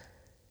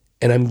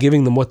 and I'm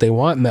giving them what they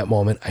want in that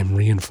moment, I'm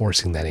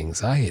reinforcing that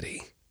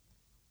anxiety.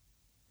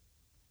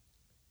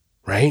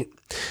 Right?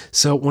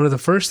 So one of the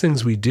first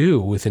things we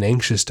do with an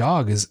anxious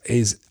dog is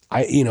if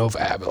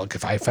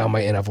I found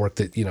and I've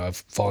worked at,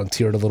 I've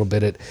volunteered a little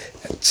bit at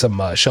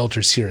some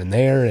shelters here and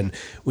there. And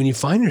when you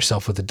find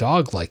yourself with a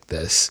dog like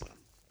this,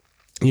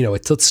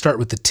 let's start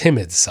with the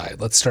timid side.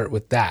 Let's start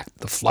with that,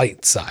 the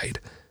flight side.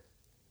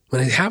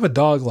 When I have a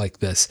dog like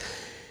this,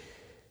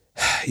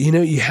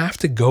 you have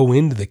to go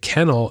into the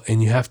kennel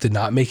and you have to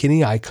not make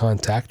any eye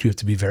contact. You have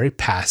to be very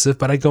passive,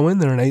 but I go in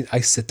there and I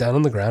sit down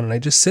on the ground and I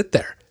just sit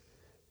there.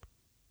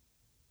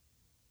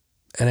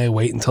 And I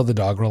wait until the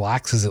dog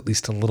relaxes at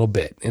least a little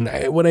bit. And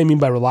what I mean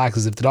by relax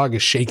is if the dog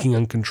is shaking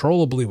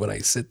uncontrollably when I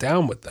sit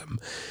down with them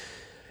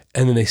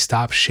and then they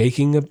stop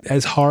shaking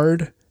as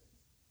hard,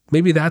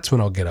 maybe that's when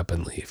I'll get up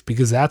and leave,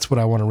 because that's what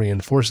I want to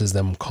reinforce is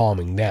them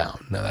calming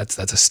down. Now that's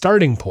a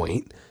starting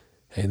point.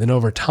 And then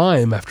over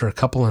time, after a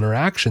couple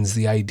interactions,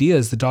 the idea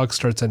is the dog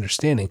starts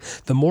understanding.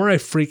 The more I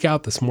freak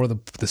out, the more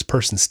this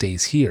person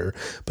stays here.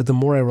 But the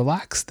more I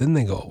relax, then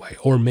they go away.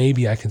 Or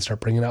maybe I can start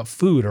bringing out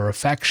food or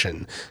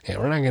affection. Okay,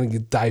 we're not going to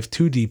dive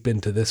too deep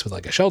into this with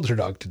like a shelter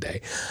dog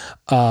today.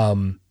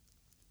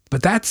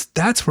 But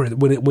that's where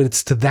when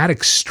it's to that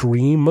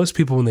extreme, most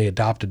people when they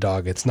adopt a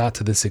dog, it's not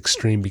to this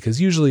extreme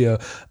because usually a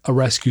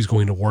rescue is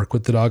going to work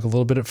with the dog a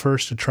little bit at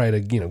first to try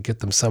to get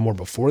them somewhere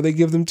before they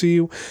give them to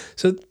you.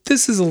 So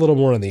this is a little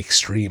more on the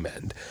extreme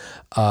end,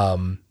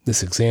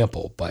 this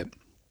example. But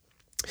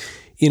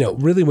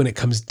really when it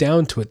comes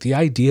down to it, the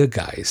idea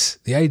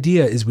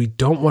is we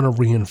don't want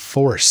to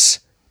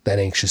reinforce that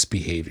anxious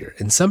behavior,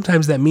 and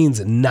sometimes that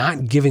means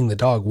not giving the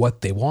dog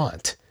what they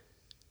want.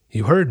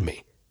 You heard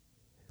me.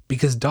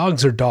 Because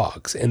dogs are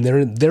dogs, and they're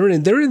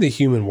in the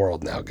human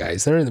world now,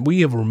 guys. We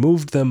have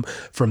removed them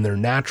from their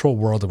natural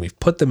world, and we've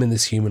put them in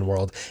this human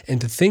world. And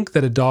to think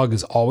that a dog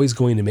is always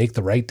going to make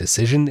the right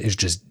decision is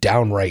just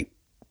downright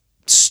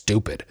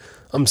stupid.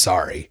 I'm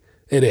sorry.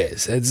 It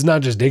is. It's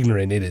not just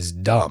ignorant. It is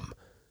dumb.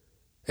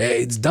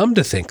 It's dumb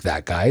to think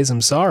that, guys.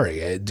 I'm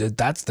sorry.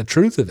 That's the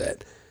truth of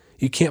it.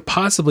 You can't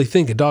possibly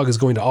think a dog is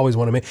going to always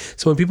want to make.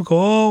 So when people go,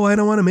 oh, I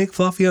don't want to make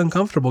Fluffy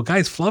uncomfortable.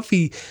 Guys,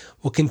 Fluffy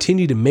will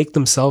continue to make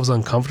themselves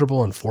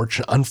uncomfortable,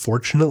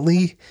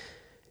 unfortunately,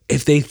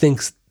 if they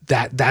think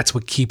that that's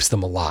what keeps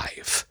them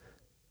alive.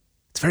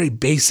 It's very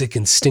basic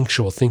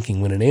instinctual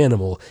thinking when an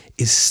animal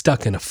is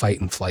stuck in a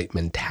fight and flight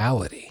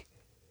mentality.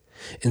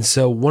 And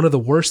so one of the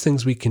worst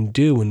things we can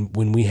do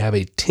when we have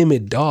a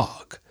timid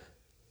dog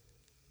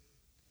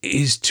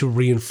is to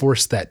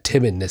reinforce that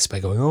timidness by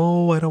going,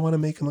 oh, I don't want to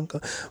make him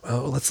uncomfortable.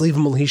 Well, let's leave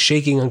him alone. He's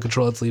shaking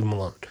uncontrolled. Let's leave him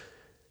alone.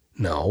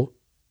 No.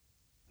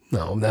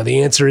 Now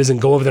the answer isn't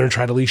go over there and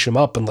try to leash him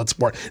up and let's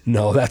work.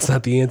 No, that's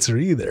not the answer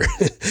either.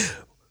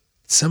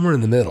 Somewhere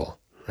in the middle,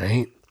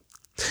 right?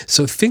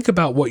 So think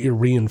about what you're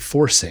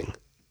reinforcing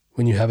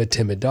when you have a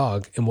timid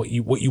dog and what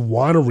you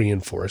want to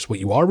reinforce, what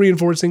you are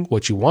reinforcing,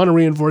 what you want to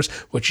reinforce,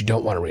 what you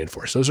don't want to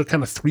reinforce. Those are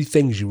kind of three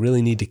things you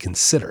really need to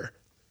consider,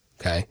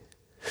 okay?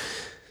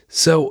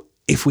 So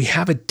if we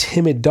have a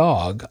timid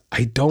dog,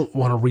 I don't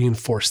want to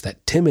reinforce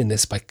that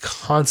timidness by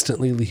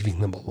constantly leaving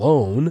them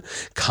alone,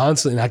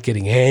 constantly not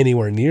getting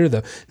anywhere near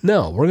them.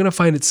 No, we're going to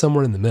find it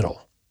somewhere in the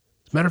middle.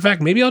 As a matter of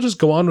fact, maybe I'll just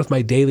go on with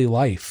my daily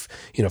life.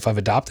 If I've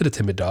adopted a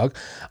timid dog,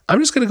 I'm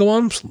just going to go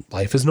on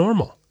life as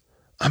normal.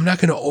 I'm not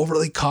going to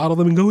overly coddle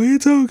them and go,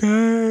 it's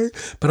okay.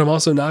 But I'm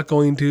also not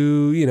going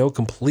to,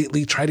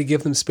 completely try to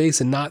give them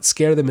space and not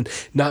scare them and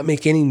not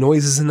make any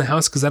noises in the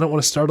house because I don't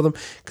want to startle them.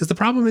 Because the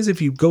problem is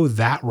if you go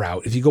that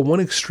route, if you go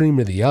one extreme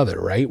or the other,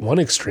 right? One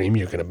extreme,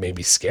 you're going to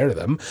maybe scare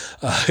them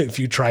if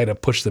you try to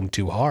push them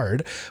too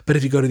hard. But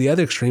if you go to the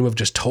other extreme of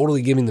just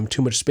totally giving them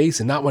too much space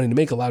and not wanting to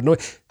make a loud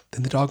noise,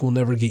 then the dog will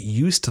never get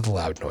used to the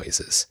loud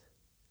noises.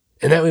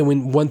 And that way,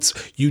 once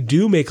you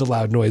do make a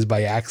loud noise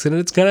by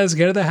accident, it's going to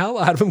scare the hell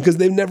out of them because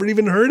they've never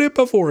even heard it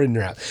before in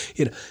your house.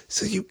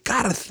 So you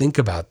got to think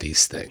about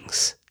these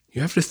things.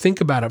 You have to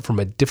think about it from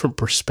a different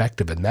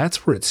perspective. And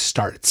that's where it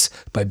starts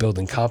by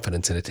building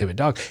confidence in a timid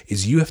dog,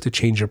 is you have to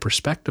change your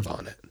perspective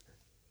on it.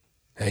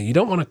 And you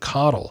don't want to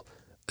coddle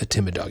a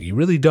timid dog. You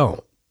really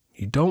don't.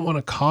 You don't want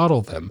to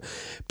coddle them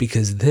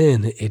because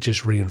then it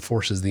just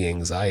reinforces the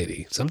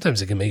anxiety.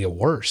 Sometimes it can make it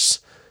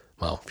worse.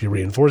 Well, if you're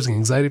reinforcing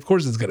anxiety, of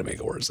course it's going to make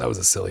it worse. That was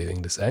a silly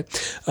thing to say.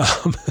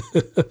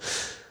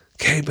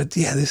 Okay, but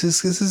yeah, this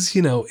is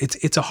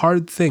it's a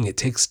hard thing. It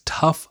takes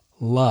tough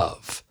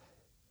love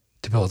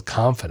to build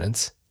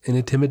confidence in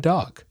a timid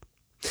dog.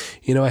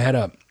 I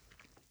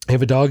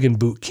have a dog in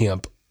boot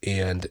camp,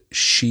 and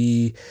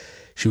she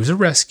was a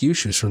rescue.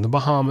 She was from the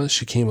Bahamas.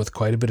 She came with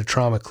quite a bit of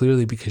trauma,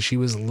 clearly, because she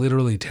was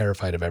literally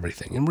terrified of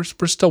everything. And we're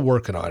still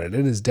working on it.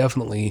 It is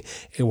definitely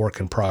a work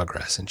in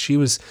progress. And she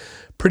was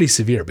pretty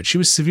severe, but she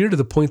was severe to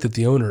the point that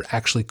the owner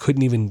actually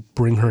couldn't even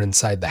bring her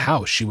inside the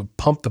house. She would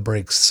pump the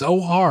brakes so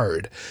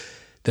hard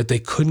that they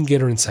couldn't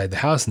get her inside the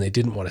house, and they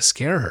didn't want to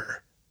scare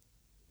her.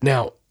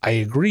 Now, I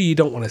agree you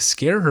don't want to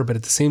scare her, but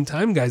at the same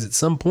time, guys, at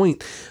some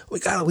point, we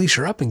got to leash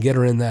her up and get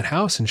her in that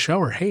house and show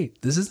her, hey,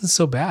 this isn't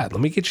so bad.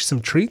 Let me get you some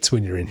treats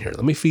when you're in here.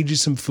 Let me feed you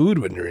some food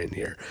when you're in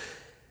here.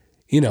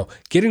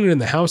 Getting her in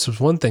the house was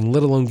one thing,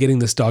 let alone getting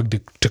this dog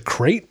to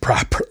crate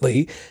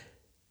properly.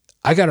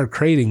 I got her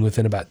crating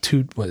within about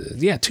 2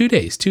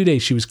 days. 2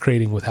 days she was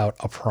crating without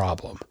a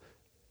problem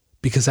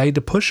because I had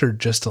to push her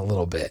just a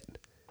little bit.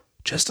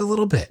 Just a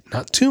little bit.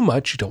 Not too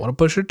much. You don't want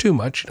to push her too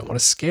much. You don't want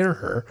to scare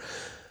her.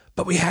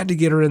 But we had to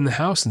get her in the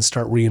house and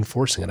start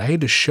reinforcing it. I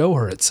had to show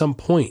her at some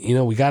point,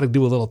 we got to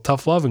do a little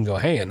tough love and go,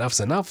 hey, enough's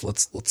enough.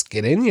 Let's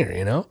get in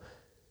here,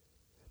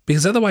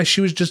 because otherwise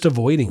she was just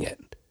avoiding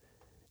it.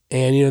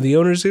 And, the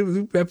owners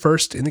at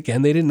first, and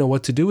again, they didn't know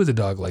what to do with a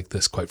dog like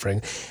this, quite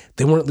frankly.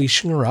 They weren't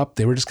leashing her up.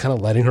 They were just kind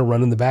of letting her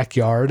run in the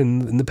backyard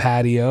and in the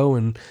patio.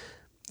 And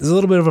there's a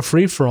little bit of a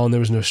free-for-all, and there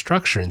was no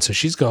structure. And so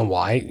she's going,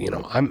 well,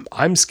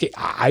 I'm scared.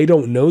 I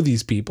don't know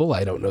these people.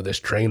 I don't know this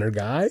trainer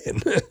guy.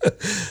 And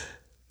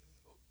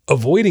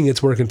avoiding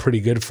it's working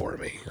pretty good for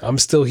me. I'm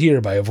still here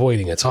by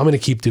avoiding it. So I'm going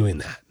to keep doing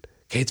that.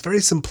 Okay, it's very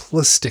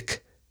simplistic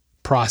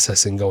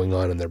processing going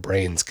on in their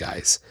brains,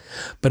 guys.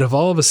 But if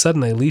all of a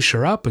sudden I leash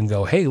her up and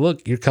go, hey,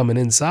 look, you're coming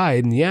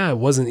inside. And yeah, it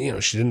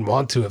wasn't, she didn't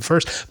want to at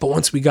first, but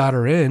once we got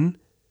her in,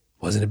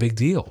 it wasn't a big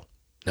deal.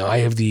 Now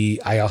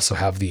I also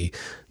have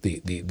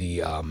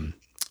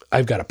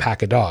I've got a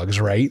pack of dogs,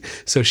 right?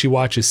 So she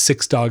watches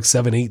 6 dogs,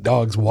 7, 8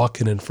 dogs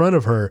walking in front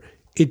of her.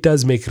 It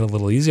does make it a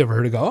little easier for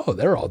her to go, oh,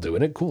 they're all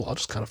doing it. Cool. I'll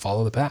just kind of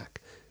follow the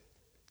pack.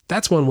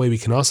 That's one way we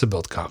can also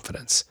build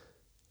confidence.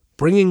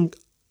 Bringing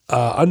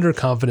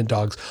underconfident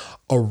dogs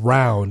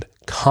around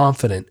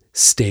confident,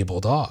 stable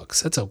dogs.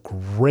 That's a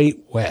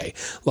great way.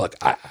 Look,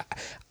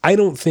 I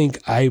don't think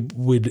I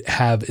would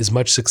have as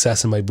much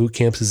success in my boot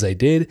camps as I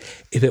did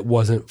if it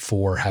wasn't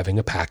for having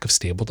a pack of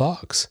stable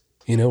dogs.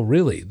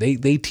 Really,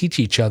 they teach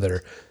each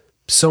other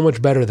so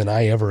much better than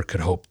I ever could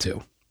hope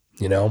to.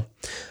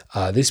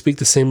 They speak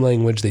the same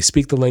language. They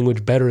speak the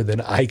language better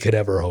than I could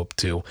ever hope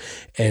to.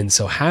 And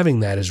so having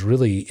that is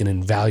really an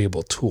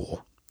invaluable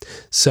tool.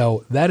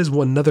 So that is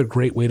another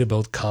great way to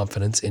build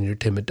confidence in your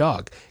timid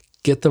dog.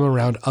 Get them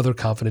around other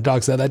confident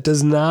dogs. Now, that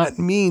does not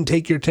mean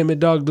take your timid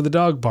dog to the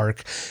dog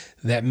park.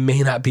 That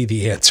may not be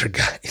the answer,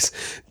 guys.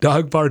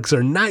 Dog parks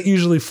are not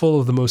usually full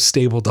of the most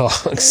stable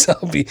dogs.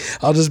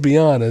 I'll just be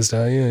honest.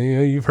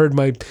 You've heard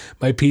my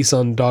piece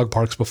on dog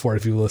parks before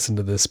if you listen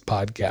to this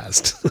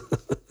podcast.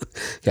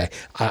 Okay,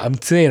 I'm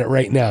saying it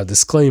right now.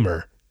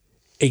 Disclaimer.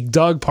 A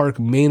dog park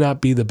may not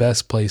be the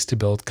best place to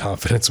build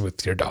confidence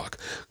with your dog.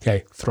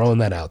 Okay, throwing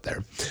that out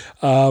there.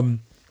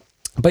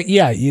 But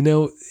yeah,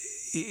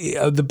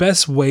 the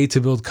best way to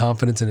build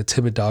confidence in a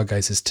timid dog,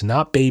 guys, is to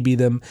not baby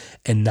them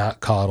and not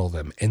coddle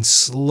them, and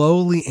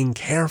slowly and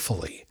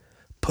carefully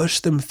push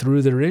them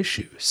through their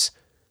issues.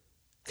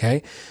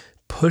 Okay?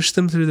 Push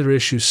them through their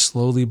issues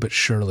slowly but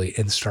surely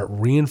and start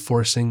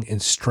reinforcing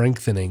and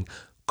strengthening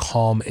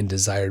calm and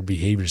desired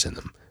behaviors in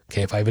them.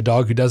 Okay, if I have a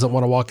dog who doesn't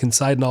want to walk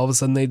inside and all of a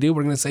sudden they do,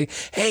 we're going to say,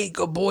 hey,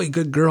 good boy,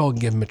 good girl, and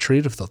give them a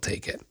treat if they'll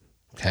take it.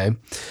 Okay?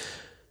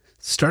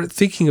 Start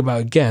thinking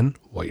about, again,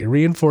 what you're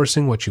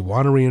reinforcing, what you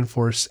want to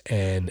reinforce,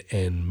 and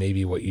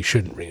maybe what you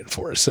shouldn't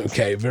reinforce.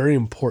 Okay, very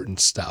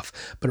important stuff,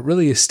 but it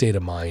really is state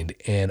of mind.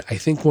 And I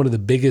think one of the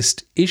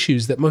biggest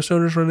issues that most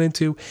owners run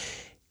into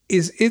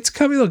is it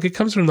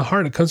comes from the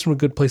heart. It comes from a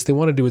good place. They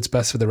want to do what's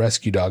best for the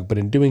rescue dog, but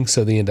in doing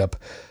so, they end up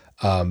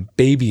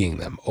babying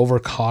them, over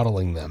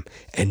coddling them,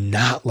 and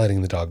not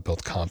letting the dog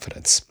build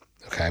confidence.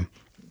 Okay.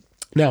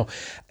 Now,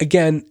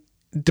 again,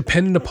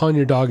 dependent upon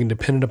your dog and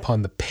dependent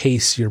upon the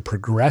pace you're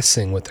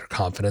progressing with their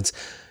confidence,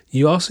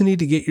 you also need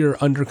to get your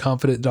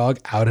underconfident dog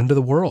out into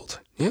the world.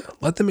 Yeah,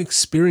 let them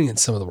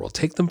experience some of the world.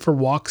 Take them for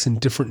walks in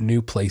different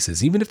new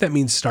places, even if that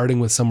means starting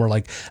with somewhere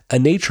like a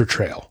nature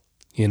trail,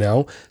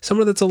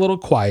 somewhere that's a little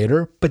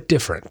quieter, but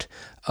different.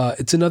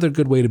 It's another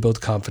good way to build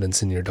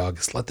confidence in your dog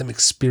is let them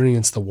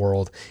experience the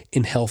world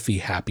in healthy,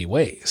 happy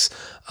ways.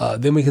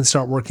 Then we can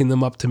start working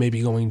them up to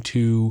maybe going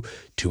to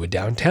a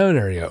downtown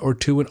area or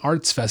to an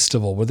arts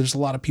festival where there's a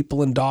lot of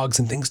people and dogs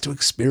and things to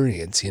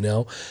experience,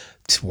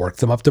 to work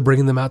them up to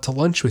bringing them out to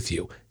lunch with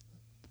you.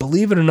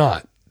 Believe it or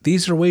not,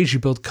 these are ways you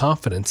build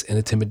confidence in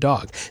a timid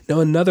dog. Now,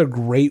 another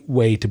great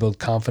way to build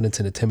confidence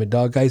in a timid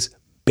dog, guys,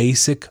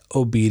 basic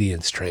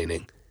obedience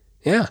training.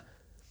 Yeah.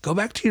 Go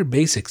back to your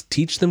basics.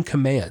 Teach them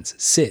commands.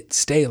 Sit,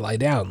 stay, lie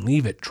down,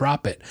 leave it,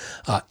 drop it.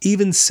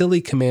 Even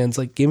silly commands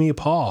like give me a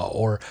paw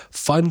or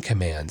fun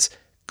commands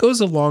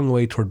goes a long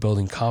way toward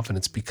building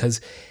confidence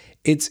because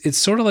it's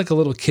sort of like a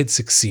little kid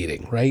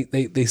succeeding, right?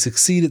 They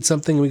succeed at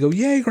something and we go,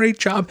 yay, great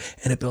job.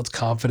 And it builds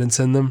confidence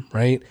in them,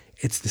 right?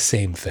 It's the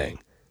same thing.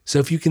 So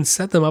if you can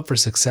set them up for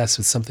success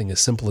with something as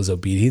simple as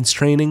obedience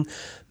training,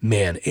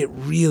 man, it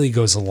really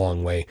goes a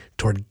long way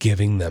toward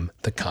giving them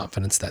the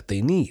confidence that they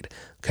need.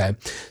 Okay.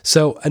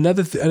 So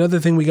another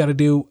thing we got to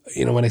do,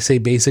 when I say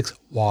basics,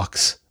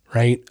 walks,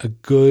 right? A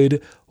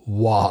good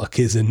walk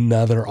is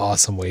another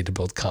awesome way to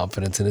build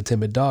confidence in a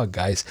timid dog,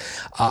 guys.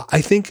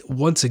 I think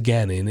once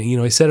again, and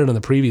I said it on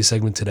the previous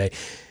segment today,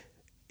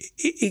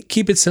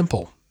 keep it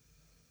simple.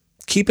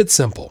 Keep it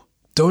simple.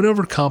 Don't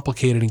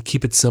overcomplicate it and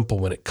keep it simple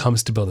when it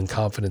comes to building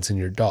confidence in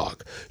your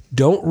dog.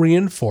 Don't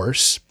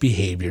reinforce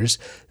behaviors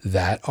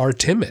that are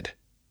timid.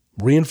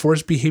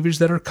 Reinforce behaviors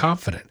that are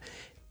confident.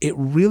 It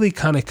really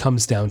kind of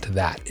comes down to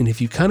that. And if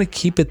you kind of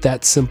keep it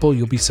that simple,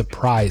 you'll be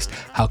surprised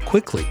how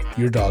quickly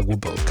your dog will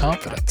build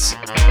confidence.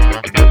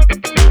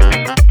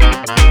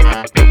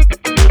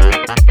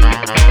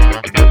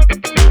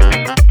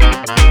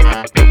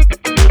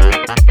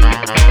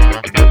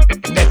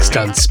 Next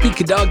on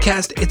Speak a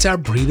Dogcast, it's our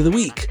breed of the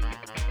week.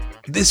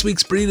 This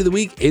week's breed of the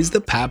week is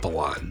the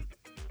Papillon.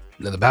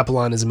 Now, the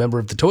Papillon is a member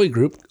of the toy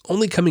group,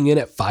 only coming in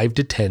at 5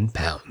 to 10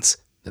 pounds.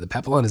 Now, the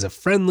Papillon is a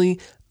friendly,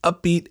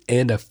 upbeat,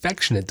 and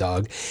affectionate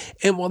dog,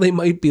 and while they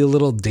might be a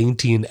little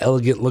dainty and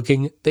elegant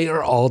looking, they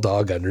are all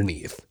dog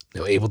underneath.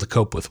 Now, able to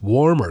cope with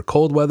warm or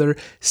cold weather,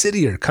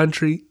 city or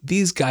country,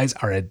 these guys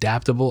are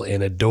adaptable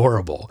and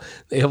adorable.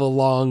 They have a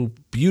long,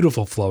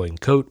 beautiful flowing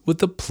coat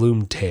with a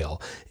plumed tail,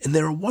 and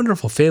they're a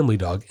wonderful family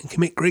dog and can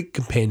make great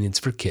companions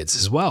for kids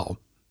as well.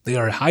 They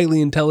are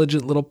highly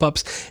intelligent little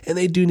pups, and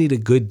they do need a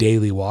good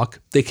daily walk.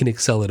 They can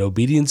excel at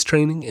obedience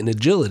training and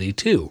agility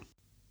too.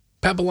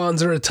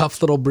 Papillons are a tough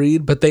little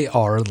breed, but they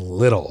are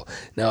little.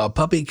 Now, a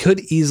puppy could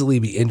easily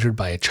be injured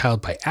by a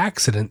child by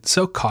accident,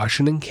 so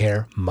caution and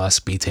care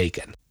must be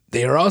taken.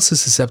 They are also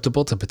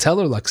susceptible to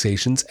patellar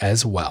luxations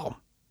as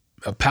well.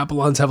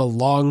 Papillons have a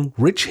long,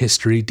 rich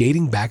history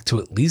dating back to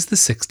at least the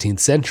 16th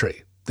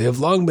century. They have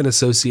long been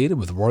associated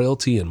with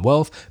royalty and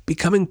wealth,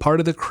 becoming part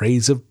of the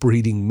craze of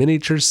breeding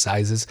miniature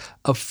sizes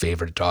of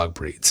favorite dog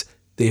breeds.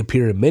 They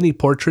appear in many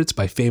portraits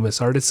by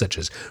famous artists such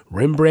as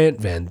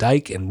Rembrandt, Van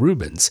Dyck, and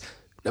Rubens.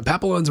 Now,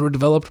 Papillons were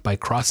developed by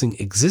crossing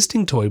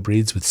existing toy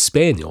breeds with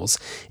Spaniels,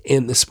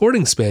 and the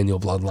Sporting Spaniel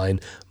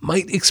bloodline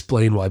might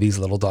explain why these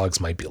little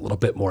dogs might be a little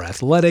bit more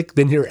athletic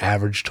than your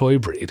average toy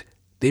breed.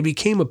 They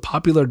became a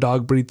popular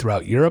dog breed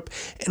throughout Europe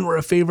and were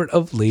a favorite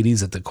of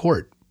ladies at the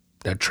court.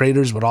 Now,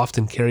 traders would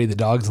often carry the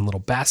dogs in little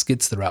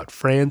baskets throughout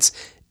France,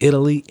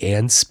 Italy,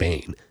 and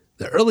Spain.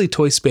 The early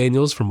toy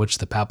spaniels from which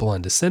the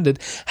Papillon descended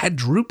had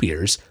droop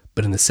ears,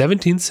 but in the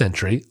 17th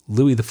century,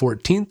 Louis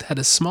XIV had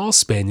a small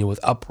spaniel with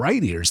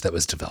upright ears that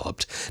was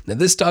developed. Now,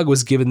 this dog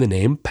was given the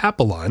name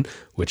Papillon,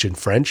 which in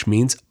French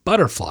means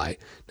butterfly.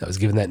 Now, it was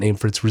given that name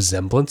for its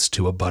resemblance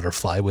to a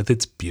butterfly with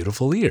its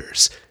beautiful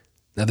ears.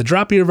 Now, the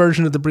drop ear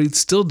version of the breed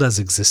still does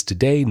exist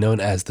today, known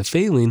as the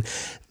Félin,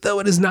 though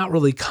it is not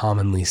really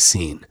commonly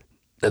seen.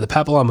 Now, the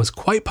Papillon was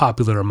quite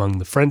popular among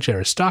the French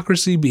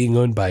aristocracy, being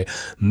owned by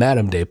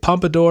Madame de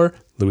Pompadour,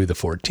 Louis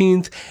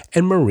XIV,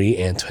 and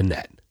Marie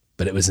Antoinette.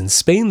 But it was in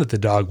Spain that the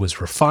dog was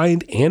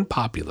refined and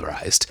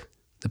popularized.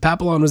 The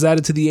Papillon was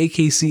added to the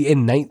AKC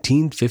in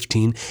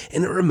 1915,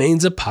 and it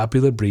remains a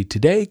popular breed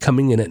today,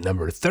 coming in at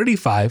number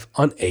 35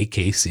 on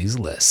AKC's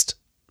list.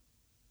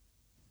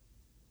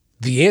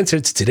 The answer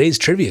to today's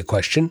trivia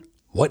question,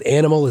 what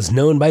animal is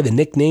known by the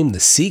nickname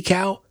the sea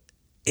cow?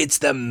 It's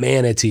the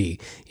manatee.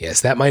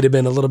 Yes, that might have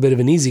been a little bit of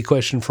an easy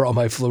question for all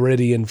my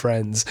Floridian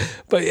friends.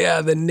 But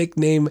yeah, the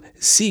nickname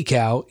sea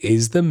cow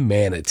is the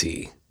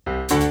manatee.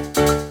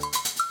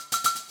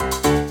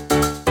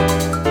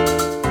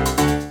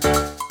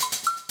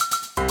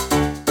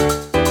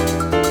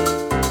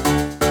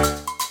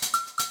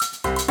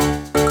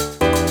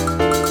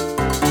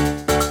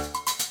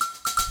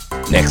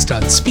 Next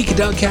on Speak a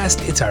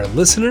Dogcast, it's our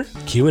listener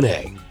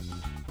Q&A.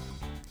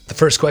 The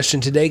first question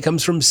today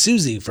comes from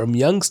Susie from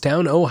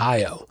Youngstown,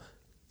 Ohio.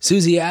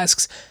 Susie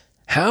asks,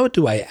 How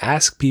do I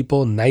ask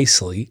people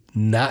nicely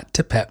not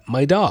to pet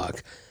my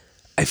dog?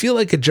 I feel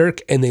like a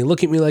jerk and they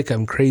look at me like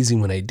I'm crazy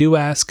when I do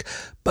ask,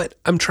 but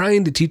I'm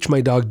trying to teach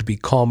my dog to be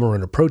calmer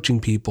when approaching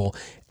people,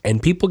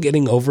 and people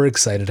getting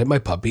overexcited at my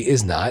puppy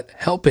is not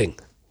helping.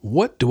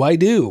 What do I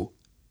do?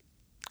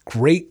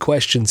 Great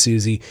question,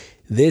 Susie.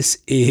 This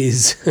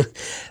is,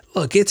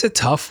 look, it's a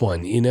tough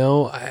one.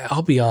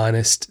 I'll be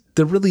honest.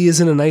 There really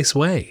isn't a nice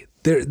way.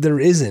 There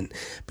isn't,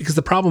 because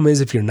the problem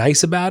is if you're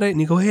nice about it and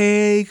you go,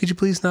 hey, could you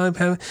please not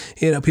have,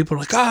 people are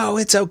like, oh,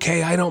 it's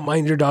okay. I don't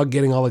mind your dog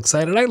getting all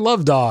excited. I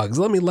love dogs.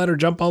 Let her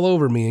jump all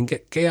over me and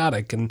get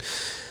chaotic. And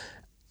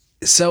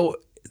so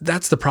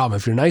that's the problem.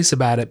 If you're nice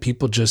about it,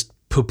 people just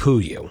poo-poo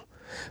you.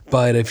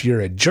 But if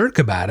you're a jerk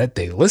about it,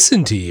 they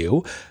listen to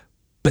you,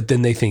 but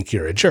then they think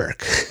you're a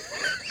jerk.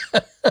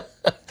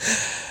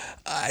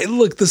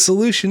 Look, the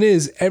solution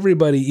is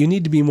everybody, you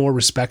need to be more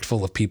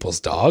respectful of people's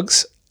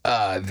dogs.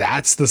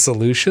 That's the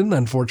solution.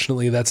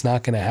 Unfortunately, that's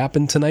not going to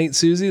happen tonight,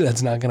 Susie.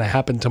 That's not going to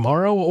happen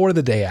tomorrow or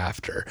the day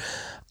after.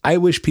 I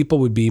wish people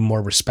would be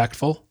more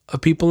respectful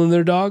of people and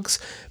their dogs,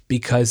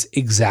 because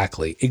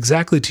exactly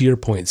to your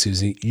point,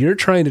 Susie, you're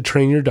trying to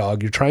train your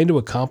dog. You're trying to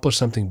accomplish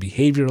something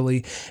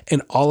behaviorally,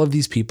 and all of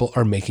these people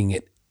are making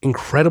it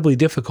incredibly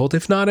difficult,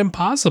 if not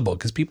impossible,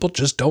 because people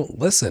just don't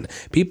listen.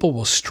 People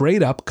will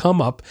straight up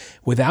come up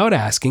without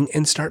asking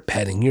and start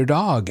petting your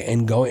dog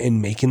and go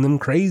and making them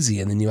crazy.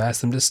 And then you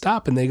ask them to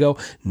stop and they go,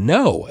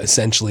 no,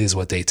 essentially is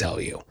what they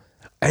tell you.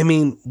 I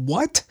mean,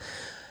 what?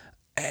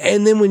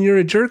 And then when you're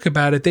a jerk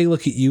about it, they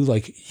look at you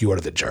like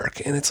you're the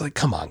jerk. And it's like,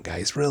 come on,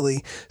 guys,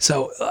 really?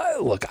 So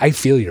look, I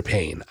feel your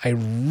pain. I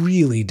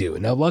really do.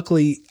 Now,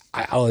 luckily,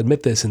 I'll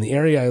admit this, in the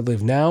area I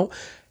live now,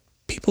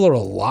 people are a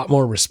lot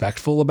more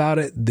respectful about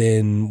it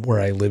than where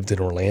I lived in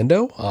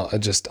Orlando. I'll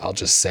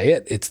just say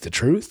it. It's the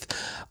truth.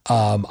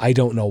 I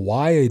don't know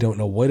why. I don't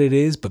know what it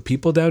is, but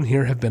people down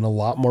here have been a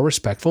lot more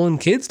respectful, and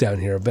kids down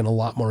here have been a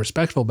lot more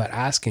respectful about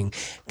asking,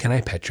 can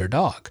I pet your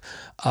dog?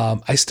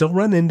 I still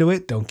run into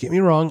it. Don't get me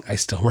wrong. I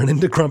still run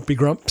into grumpy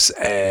grumps,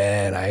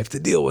 and I have to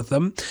deal with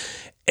them.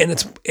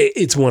 And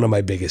it's one of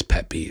my biggest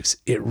pet peeves.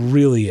 It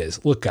really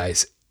is. Look,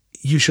 guys,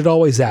 you should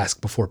always ask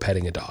before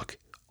petting a dog.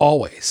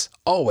 Always.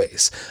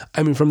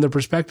 I mean, from the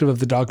perspective of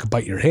the dog could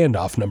bite your hand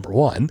off, number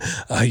one,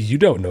 you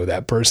don't know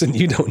that person.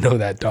 You don't know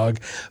that dog.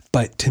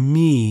 But to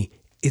me,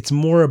 it's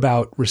more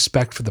about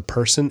respect for the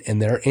person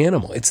and their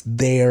animal. It's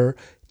their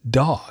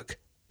dog.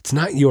 It's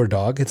not your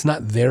dog. It's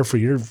not there for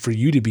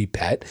you to be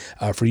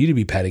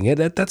petting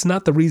it. That's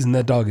not the reason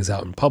that dog is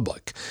out in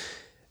public.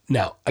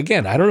 Now,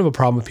 again, I don't have a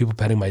problem with people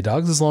petting my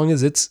dogs as long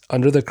as it's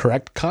under the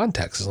correct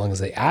context, as long as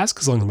they ask,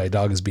 as long as my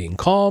dog is being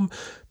calm,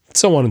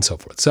 so on and so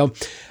forth. So,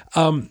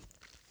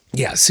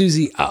 yeah,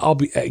 Susie, I'll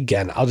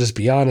just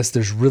be honest.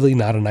 There's really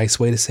not a nice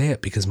way to say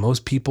it, because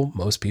most people,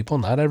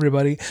 not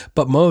everybody,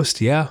 but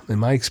most, in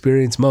my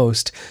experience,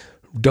 most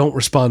don't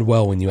respond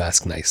well when you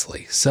ask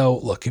nicely. So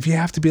look, if you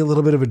have to be a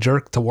little bit of a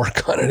jerk to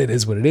work on it, it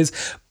is what it is.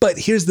 But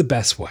here's the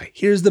best way.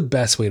 Here's the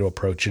best way to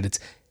approach it. It's,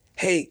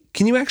 hey,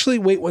 can you actually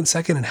wait 1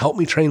 second and help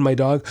me train my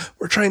dog?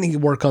 We're trying to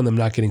work on them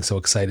not getting so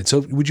excited. So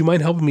would you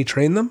mind helping me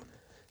train them?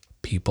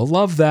 People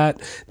love that.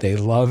 They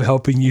love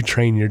helping you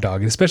train your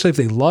dog. And especially if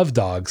they love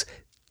dogs,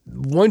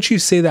 once you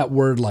say that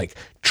word like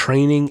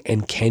training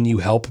and can you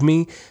help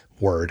me,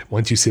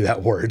 once you say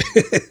that word,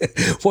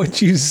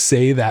 once you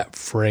say that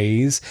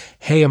phrase,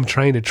 hey, I'm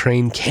trying to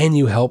train, can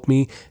you help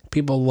me?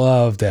 People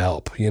love to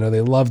help. They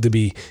love to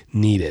be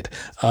needed.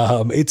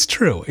 It's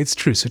true.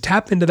 So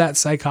tap into that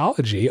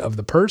psychology of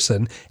the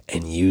person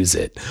and use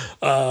it.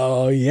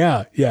 Oh,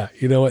 yeah.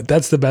 You know what?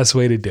 That's the best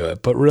way to do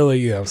it. But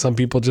really, some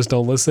people just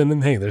don't listen,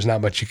 and hey, there's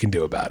not much you can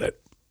do about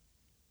it.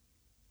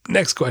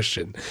 Next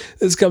question.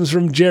 This comes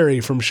from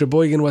Jerry from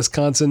Sheboygan,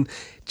 Wisconsin.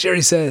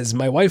 Jerry says,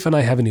 my wife and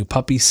I have a new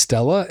puppy,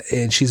 Stella,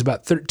 and she's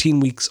about 13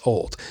 weeks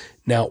old.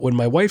 Now, when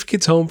my wife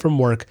gets home from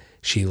work,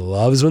 she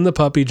loves when the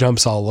puppy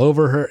jumps all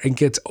over her and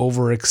gets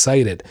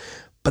overexcited.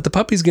 But the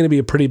puppy's going to be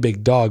a pretty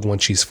big dog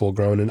once she's full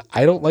grown, and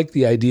I don't like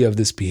the idea of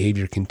this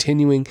behavior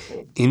continuing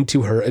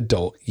into her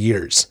adult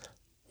years.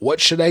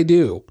 What should I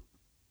do?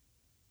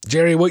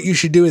 Jerry, what you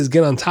should do is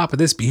get on top of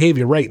this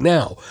behavior right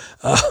now.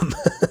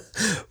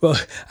 Well,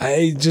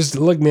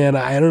 look, man,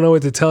 I don't know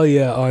what to tell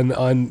you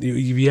on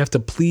you have to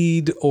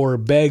plead or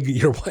beg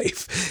your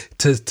wife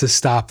to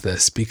stop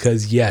this,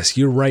 because yes,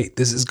 you're right.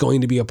 This is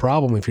going to be a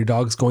problem. If your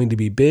dog's going to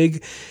be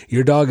big,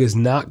 your dog is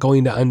not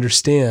going to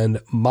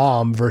understand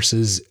mom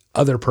versus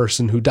other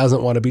person who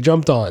doesn't want to be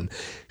jumped on.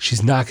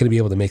 She's not going to be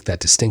able to make that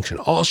distinction.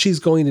 All she's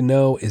going to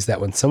know is that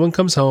when someone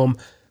comes home,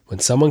 when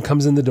someone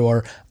comes in the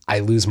door, I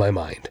lose my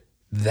mind.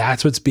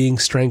 That's what's being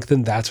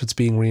strengthened. That's what's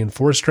being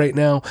reinforced right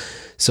now.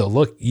 So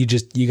look, you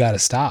got to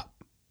stop.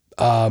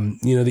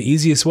 The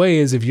easiest way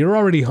is, if you're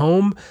already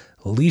home,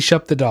 leash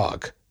up the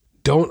dog.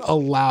 Don't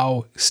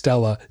allow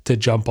Stella to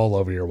jump all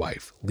over your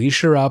wife.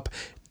 Leash her up.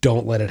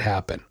 Don't let it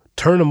happen.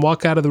 turn and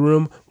walk out of the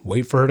room,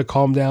 wait for her to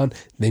calm down,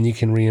 then you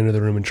can re-enter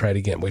the room and try it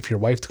again. Wait for your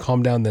wife to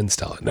calm down, then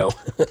Stella. No.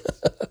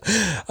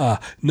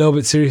 No,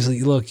 but seriously,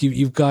 look,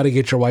 you've got to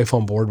get your wife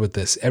on board with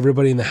this.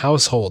 Everybody in the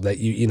household that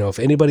if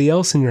anybody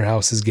else in your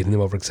house is getting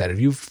them overexcited,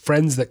 if you have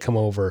friends that come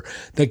over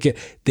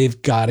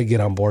they've got to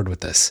get on board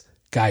with this.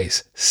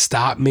 Guys,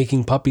 stop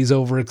making puppies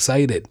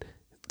overexcited.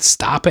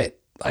 Stop it.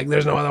 Like,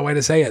 there's no other way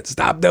to say it.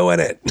 Stop doing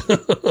it.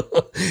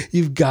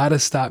 You've got to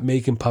stop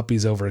making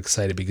puppies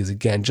overexcited because,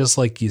 again, just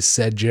like you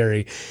said,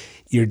 Jerry,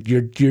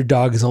 your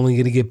dog is only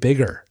going to get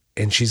bigger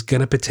and she's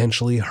going to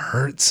potentially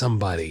hurt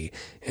somebody.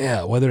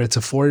 Yeah, whether it's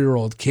a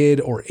 4-year-old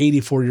kid or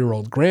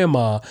 84-year-old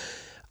grandma,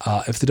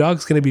 if the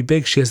dog's going to be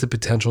big, she has the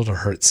potential to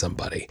hurt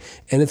somebody.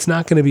 And it's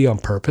not going to be on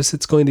purpose.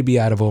 It's going to be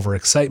out of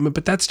overexcitement,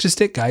 but that's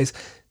just it, guys.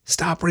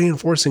 Stop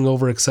reinforcing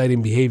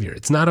overexciting behavior.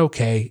 It's not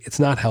okay. It's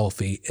not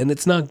healthy, and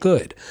it's not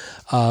good.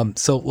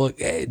 So look,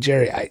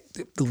 Jerry,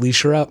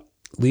 leash her up.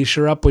 Leash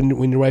her up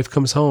when your wife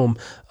comes home,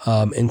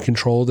 and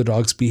control the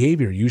dog's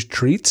behavior. Use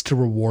treats to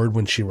reward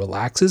when she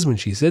relaxes, when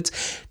she sits.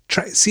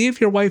 See if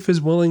your wife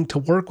is willing to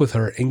work with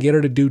her and get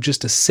her to do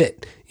just a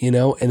sit, and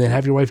then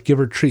have your wife give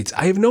her treats.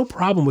 I have no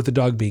problem with the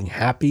dog being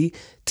happy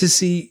to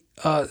see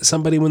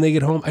somebody when they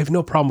get home. I have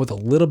no problem with a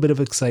little bit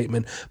of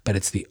excitement, but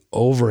it's the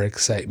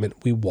overexcitement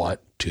we want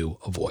to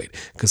avoid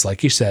because,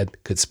 like you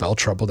said, could spell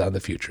trouble down the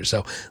future.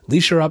 So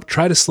leash her up,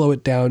 try to slow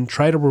it down,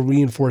 try to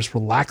reinforce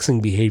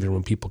relaxing behavior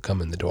when people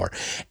come in the door.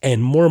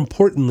 And more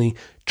importantly,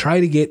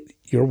 try to get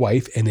your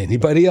wife and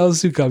anybody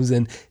else who comes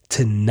in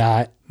to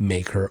not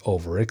make her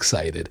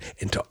overexcited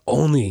and to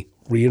only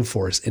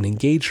reinforce and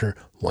engage her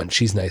once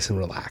she's nice and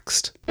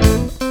relaxed.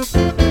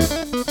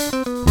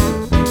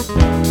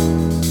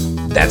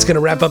 That's going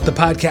to wrap up the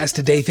podcast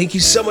today. Thank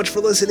you so much for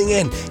listening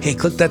in. Hey,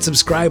 click that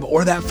subscribe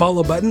or that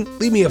follow button.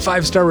 Leave me a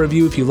 5-star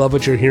review if you love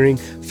what you're hearing.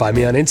 Find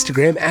me on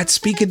Instagram at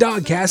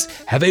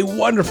SpeakADogcast. Have a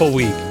wonderful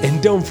week.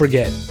 And don't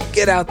forget,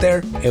 get out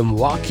there and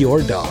walk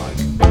your dog.